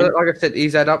said,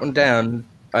 he's had up and down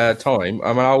time.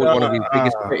 I mean, I was one of his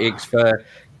biggest critics for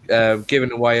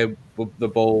giving away the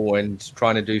ball and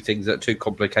trying to do things that are too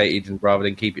complicated rather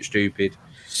than keep it stupid.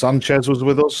 Sanchez was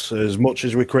with us. As much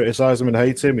as we criticise him and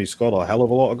hate him, he scored a hell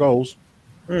of a lot of goals.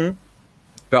 Mm.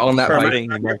 But on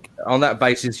that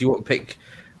basis, you wouldn't pick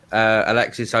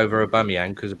Alexis over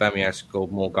Aubameyang because Aubameyang scored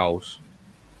more goals.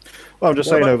 Well, I'm just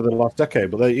saying over the last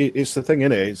decade, but it's the thing,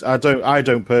 isn't it? I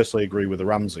don't personally agree with the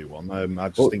Ramsey one. I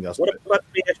just think that's. What about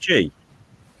BFG?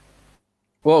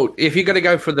 Well, if you're going to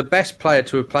go for the best player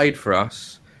to have played for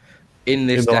us in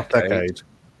this decade,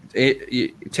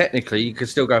 technically you could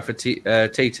still go for TT,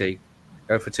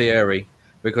 go for Thierry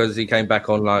because he came back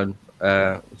on loan.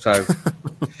 So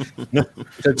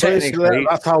technically,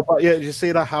 that's how bad. Yeah, you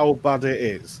see that how bad it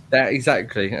is. That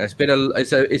exactly. It's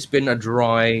been a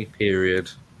dry period.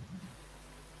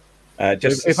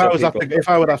 Just if so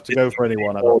I would have to go for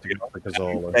anyone, I'd have to go for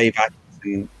Cazorla. Dave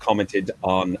Atkinson commented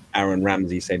on Aaron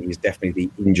Ramsey, saying he's definitely the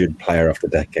injured player of the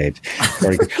decade.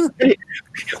 Very good.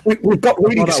 We've got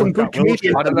really some good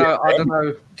comedians. I don't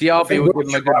know. Diaby would give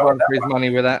him a good run for his money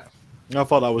with that. I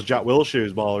thought that was Jack Wilshere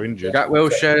who's more injured. Jack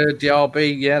Wilshere,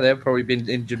 Diaby, yeah, they've probably been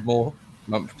injured more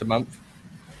month to month.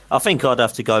 I think I'd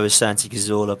have to go with Santi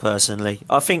Cazorla personally.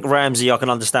 I think Ramsey, I can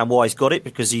understand why he's got it,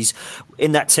 because he's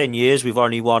in that 10 years we've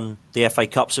only won the FA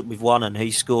Cups that we've won, and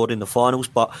he scored in the finals.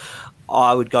 But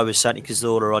I would go with Santi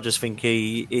Cazorla. I just think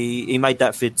he made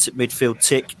that midfield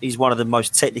tick. He's one of the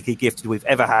most technically gifted we've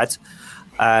ever had,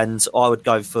 and I would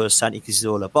go for Santi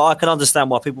Cazorla. But I can understand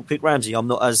why people pick Ramsey. I'm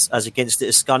not as against it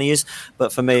as Scunny is,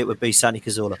 but for me it would be Santi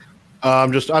Cazorla.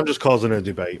 I'm just causing a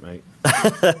debate, mate.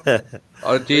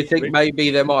 Do you think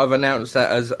maybe they might have announced that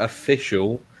as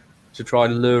official to try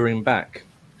and lure him back?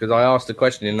 Because I asked the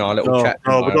question in our little chat.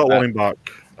 No, we don't want him back.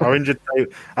 Our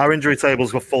injury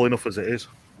tables are full enough as it is.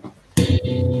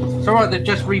 It's all right. They've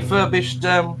just refurbished.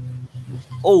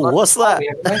 What's that?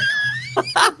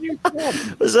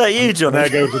 Was that you, John? There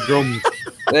goes the drums.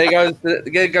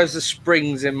 There goes the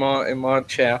springs in my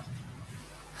chair.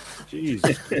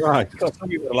 Jesus Christ.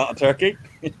 A lot of turkey.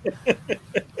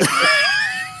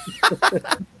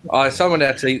 Someone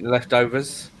had to eat the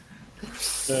leftovers.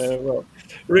 Well,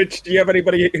 Rich, do you have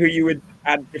anybody who you would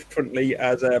add differently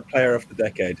as a player of the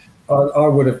decade? I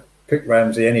would have picked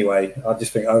Ramsey anyway. I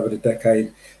just think over the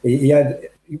decade, he had.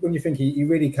 When you think he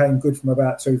really came good from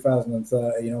about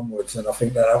 2013 onwards, and I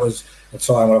think that was a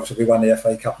time when obviously we won the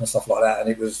FA Cup and stuff like that, and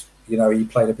it was, he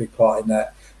played a big part in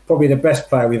that. Probably the best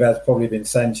player we've had has probably been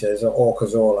Sanchez or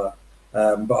Cazorla.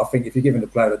 But I think if you're given the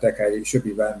player of the decade, it should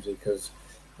be Ramsey, because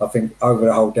I think over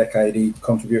the whole decade he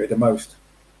contributed the most.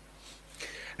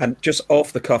 And just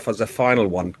off the cuff as a final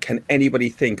one, can anybody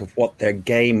think of what their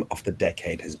game of the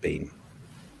decade has been?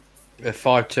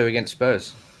 5-2 against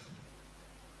Spurs.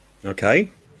 Okay.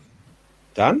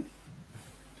 Dan?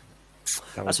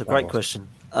 That's a great question.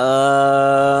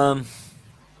 When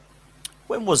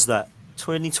was that?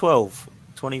 2012?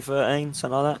 2013,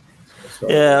 something like that.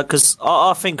 Yeah, because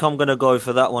I think I'm going to go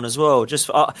for that one as well. Just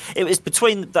it was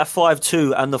between that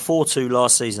 5-2 and the 4-2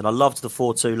 last season. I loved the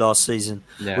 4-2 last season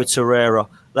with Torreira.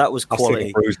 That was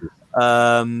quality.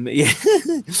 Yeah,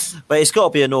 but it's got to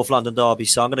be a North London derby,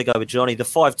 so I'm going to go with Johnny. The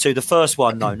 5-2, the first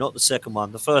one, no, not the second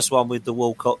one. The first one with the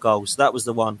Walcott goals. That was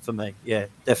the one for me. Yeah,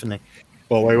 definitely.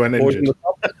 Well, we went injured.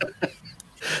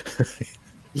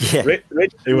 Yeah,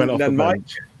 Rich, he went off the Mike,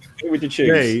 bench. who would you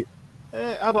choose?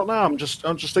 I don't know. I'm just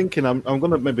thinking. I'm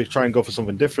going to maybe try and go for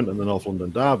something different than the North London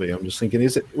derby. I'm just thinking,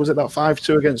 was it that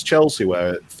 5-2 against Chelsea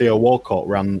where Theo Walcott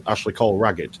ran Ashley Cole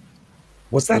ragged?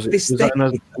 Was that this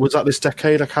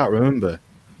decade? I can't remember.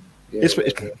 Yeah, it's 10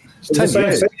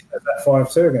 years. That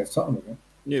 5-2 against Tottenham.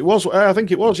 It was. I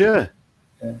think it was. Yeah.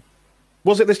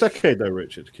 Was it this decade though,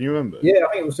 Richard? Can you remember? Yeah,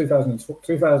 I think it was 2000.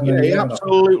 Yeah, he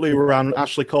absolutely ran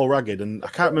Ashley Cole ragged, and I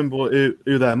can't remember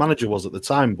who their manager was at the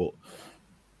time, but.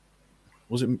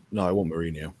 Was it? No, it wasn't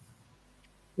Mourinho.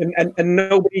 And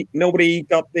nobody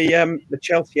got the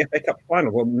Chelsea FA Cup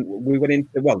final. We went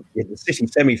into the City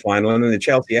semi-final and then the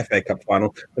Chelsea FA Cup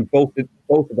final, and both of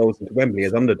those into Wembley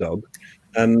as underdog,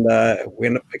 and we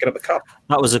ended up picking up the cup.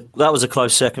 That was a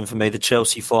close second for me. The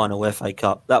Chelsea final FA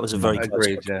Cup. That was a very close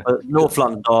second. Yeah. But North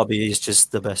London derby is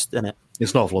just the best, isn't it?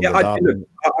 It's North London derby.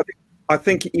 I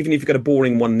think even if you've got a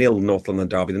boring 1-0 North London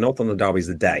derby, the North London derby is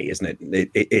the day, isn't it?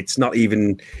 It's not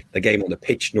even the game on the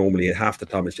pitch normally. At half the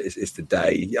time, it's the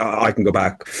day. I can go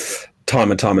back time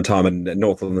and time, and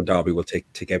North London derby will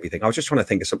take everything. I was just trying to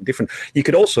think of something different. You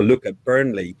could also look at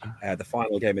Burnley, the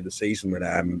final game of the season with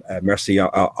Mercy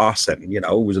Arsene. It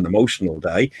was an emotional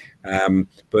day,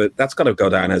 but that's got to go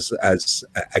down as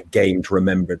a game to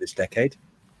remember this decade.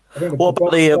 What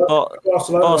about the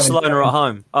Barcelona at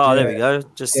home? Oh, there we go.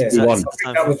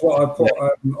 That was what I put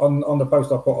on the post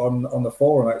I put on the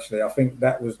forum, actually. I think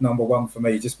that was number one for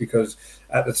me, just because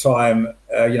at the time,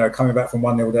 coming back from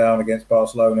 1-0 down against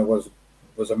Barcelona was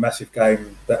a massive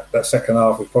game. That second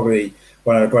half was probably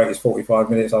one of the greatest 45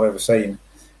 minutes I've ever seen.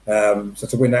 So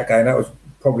to win that game, that was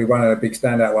probably one of the big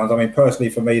standout ones. I mean, personally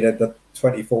for me, the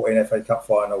 2014 FA Cup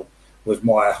final was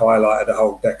my highlight of the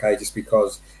whole decade, just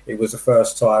because it was the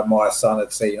first time my son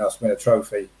had seen us win a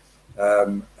trophy,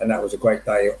 and that was a great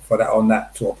day for that on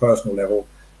that sort of personal level.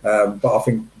 But I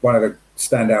think one of the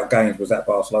standout games was at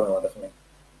Barcelona, definitely.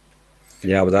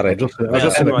 Yeah, was that it? I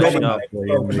just in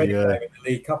the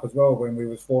League Cup as well, when we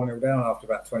was 4-0 down after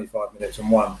about 25 minutes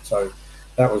and won. So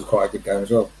that was quite a good game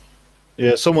as well.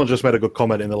 Yeah, someone just made a good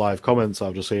comment in the live comments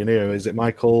I've just seen here. Is it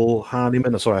Michael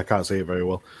Hardiman? Sorry, I can't see it very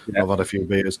well. Yeah. I've had a few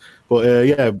beers.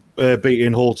 But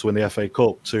beating Hull to win the FA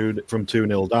Cup from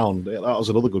 2-0 down. That was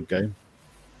another good game.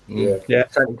 Yeah.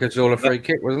 Because all a free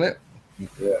kick, wasn't it?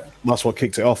 Yeah. That's what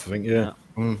kicked it off, I think, yeah.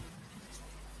 Who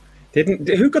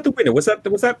got the winner? Was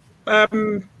that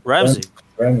Ramsey?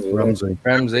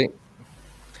 Ramsey.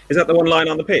 Is that the one lying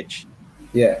on the pitch?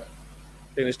 Yeah.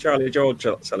 Doing his Charlie George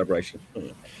celebration.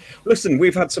 Listen,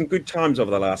 we've had some good times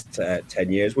over the last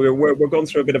 10 years. We're going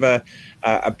through a bit of a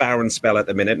barren spell at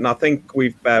the minute, and I think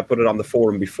we've put it on the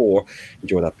forum before.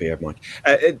 Enjoy that beer, Mike.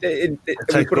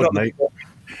 We put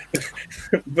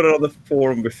it on the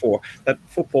forum before that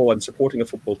football and supporting a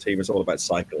football team is all about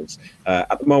cycles.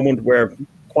 At the moment, we're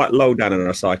quite low down in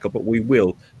our cycle, but we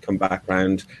will come back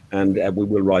round and we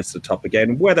will rise to the top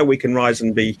again. Whether we can rise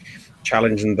and be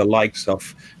challenging the likes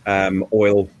of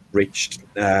oil-rich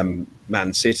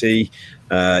Man City,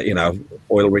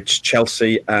 oil-rich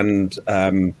Chelsea, and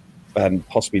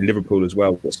possibly Liverpool as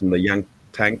well, with some of the Yank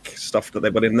Tank stuff that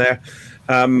they put in there.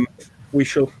 We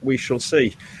shall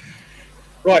see.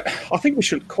 Right, I think we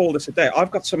should call this a day.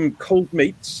 I've got some cold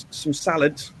meats, some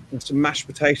salad, and some mashed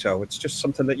potato. It's just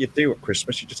something that you do at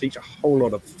Christmas. You just eat a whole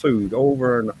lot of food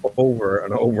over and over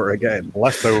and over again.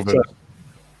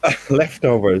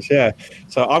 Leftovers, yeah.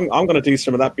 So I'm going to do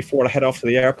some of that before I head off to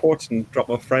the airport and drop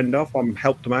my friend off. I'm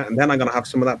helped him out, and then I'm going to have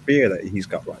some of that beer that he's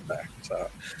got right there. So,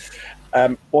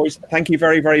 boys, thank you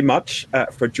very, very much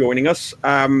for joining us.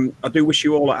 I do wish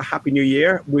you all a happy New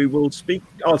Year. We will speak.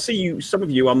 I'll see some of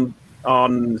you on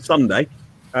Sunday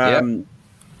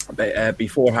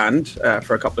beforehand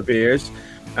for a couple of beers.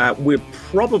 We'll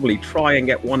probably try and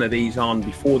get one of these on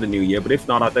before the new year, but if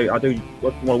not, I do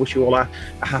want to wish you all a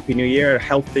happy new year, a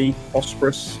healthy,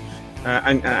 prosperous,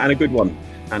 and a good one,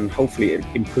 and hopefully it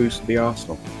improves the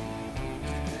Arsenal.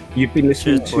 You've been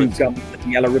listening to Guns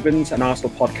and Yellow Ribbons, an Arsenal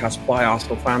podcast by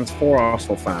Arsenal fans for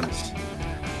Arsenal fans.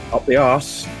 Up the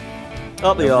arse.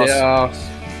 Up the arse.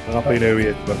 Happy New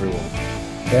Year to everyone.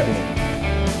 Yeah.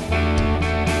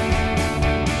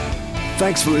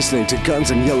 Thanks for listening to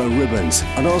Guns and Yellow Ribbons,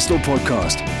 an Arsenal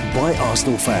podcast by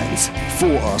Arsenal fans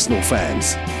for Arsenal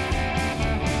fans.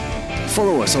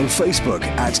 Follow us on Facebook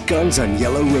at Guns and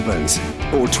Yellow Ribbons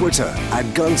or Twitter at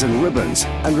Guns and Ribbons,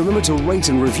 and remember to rate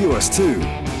and review us too.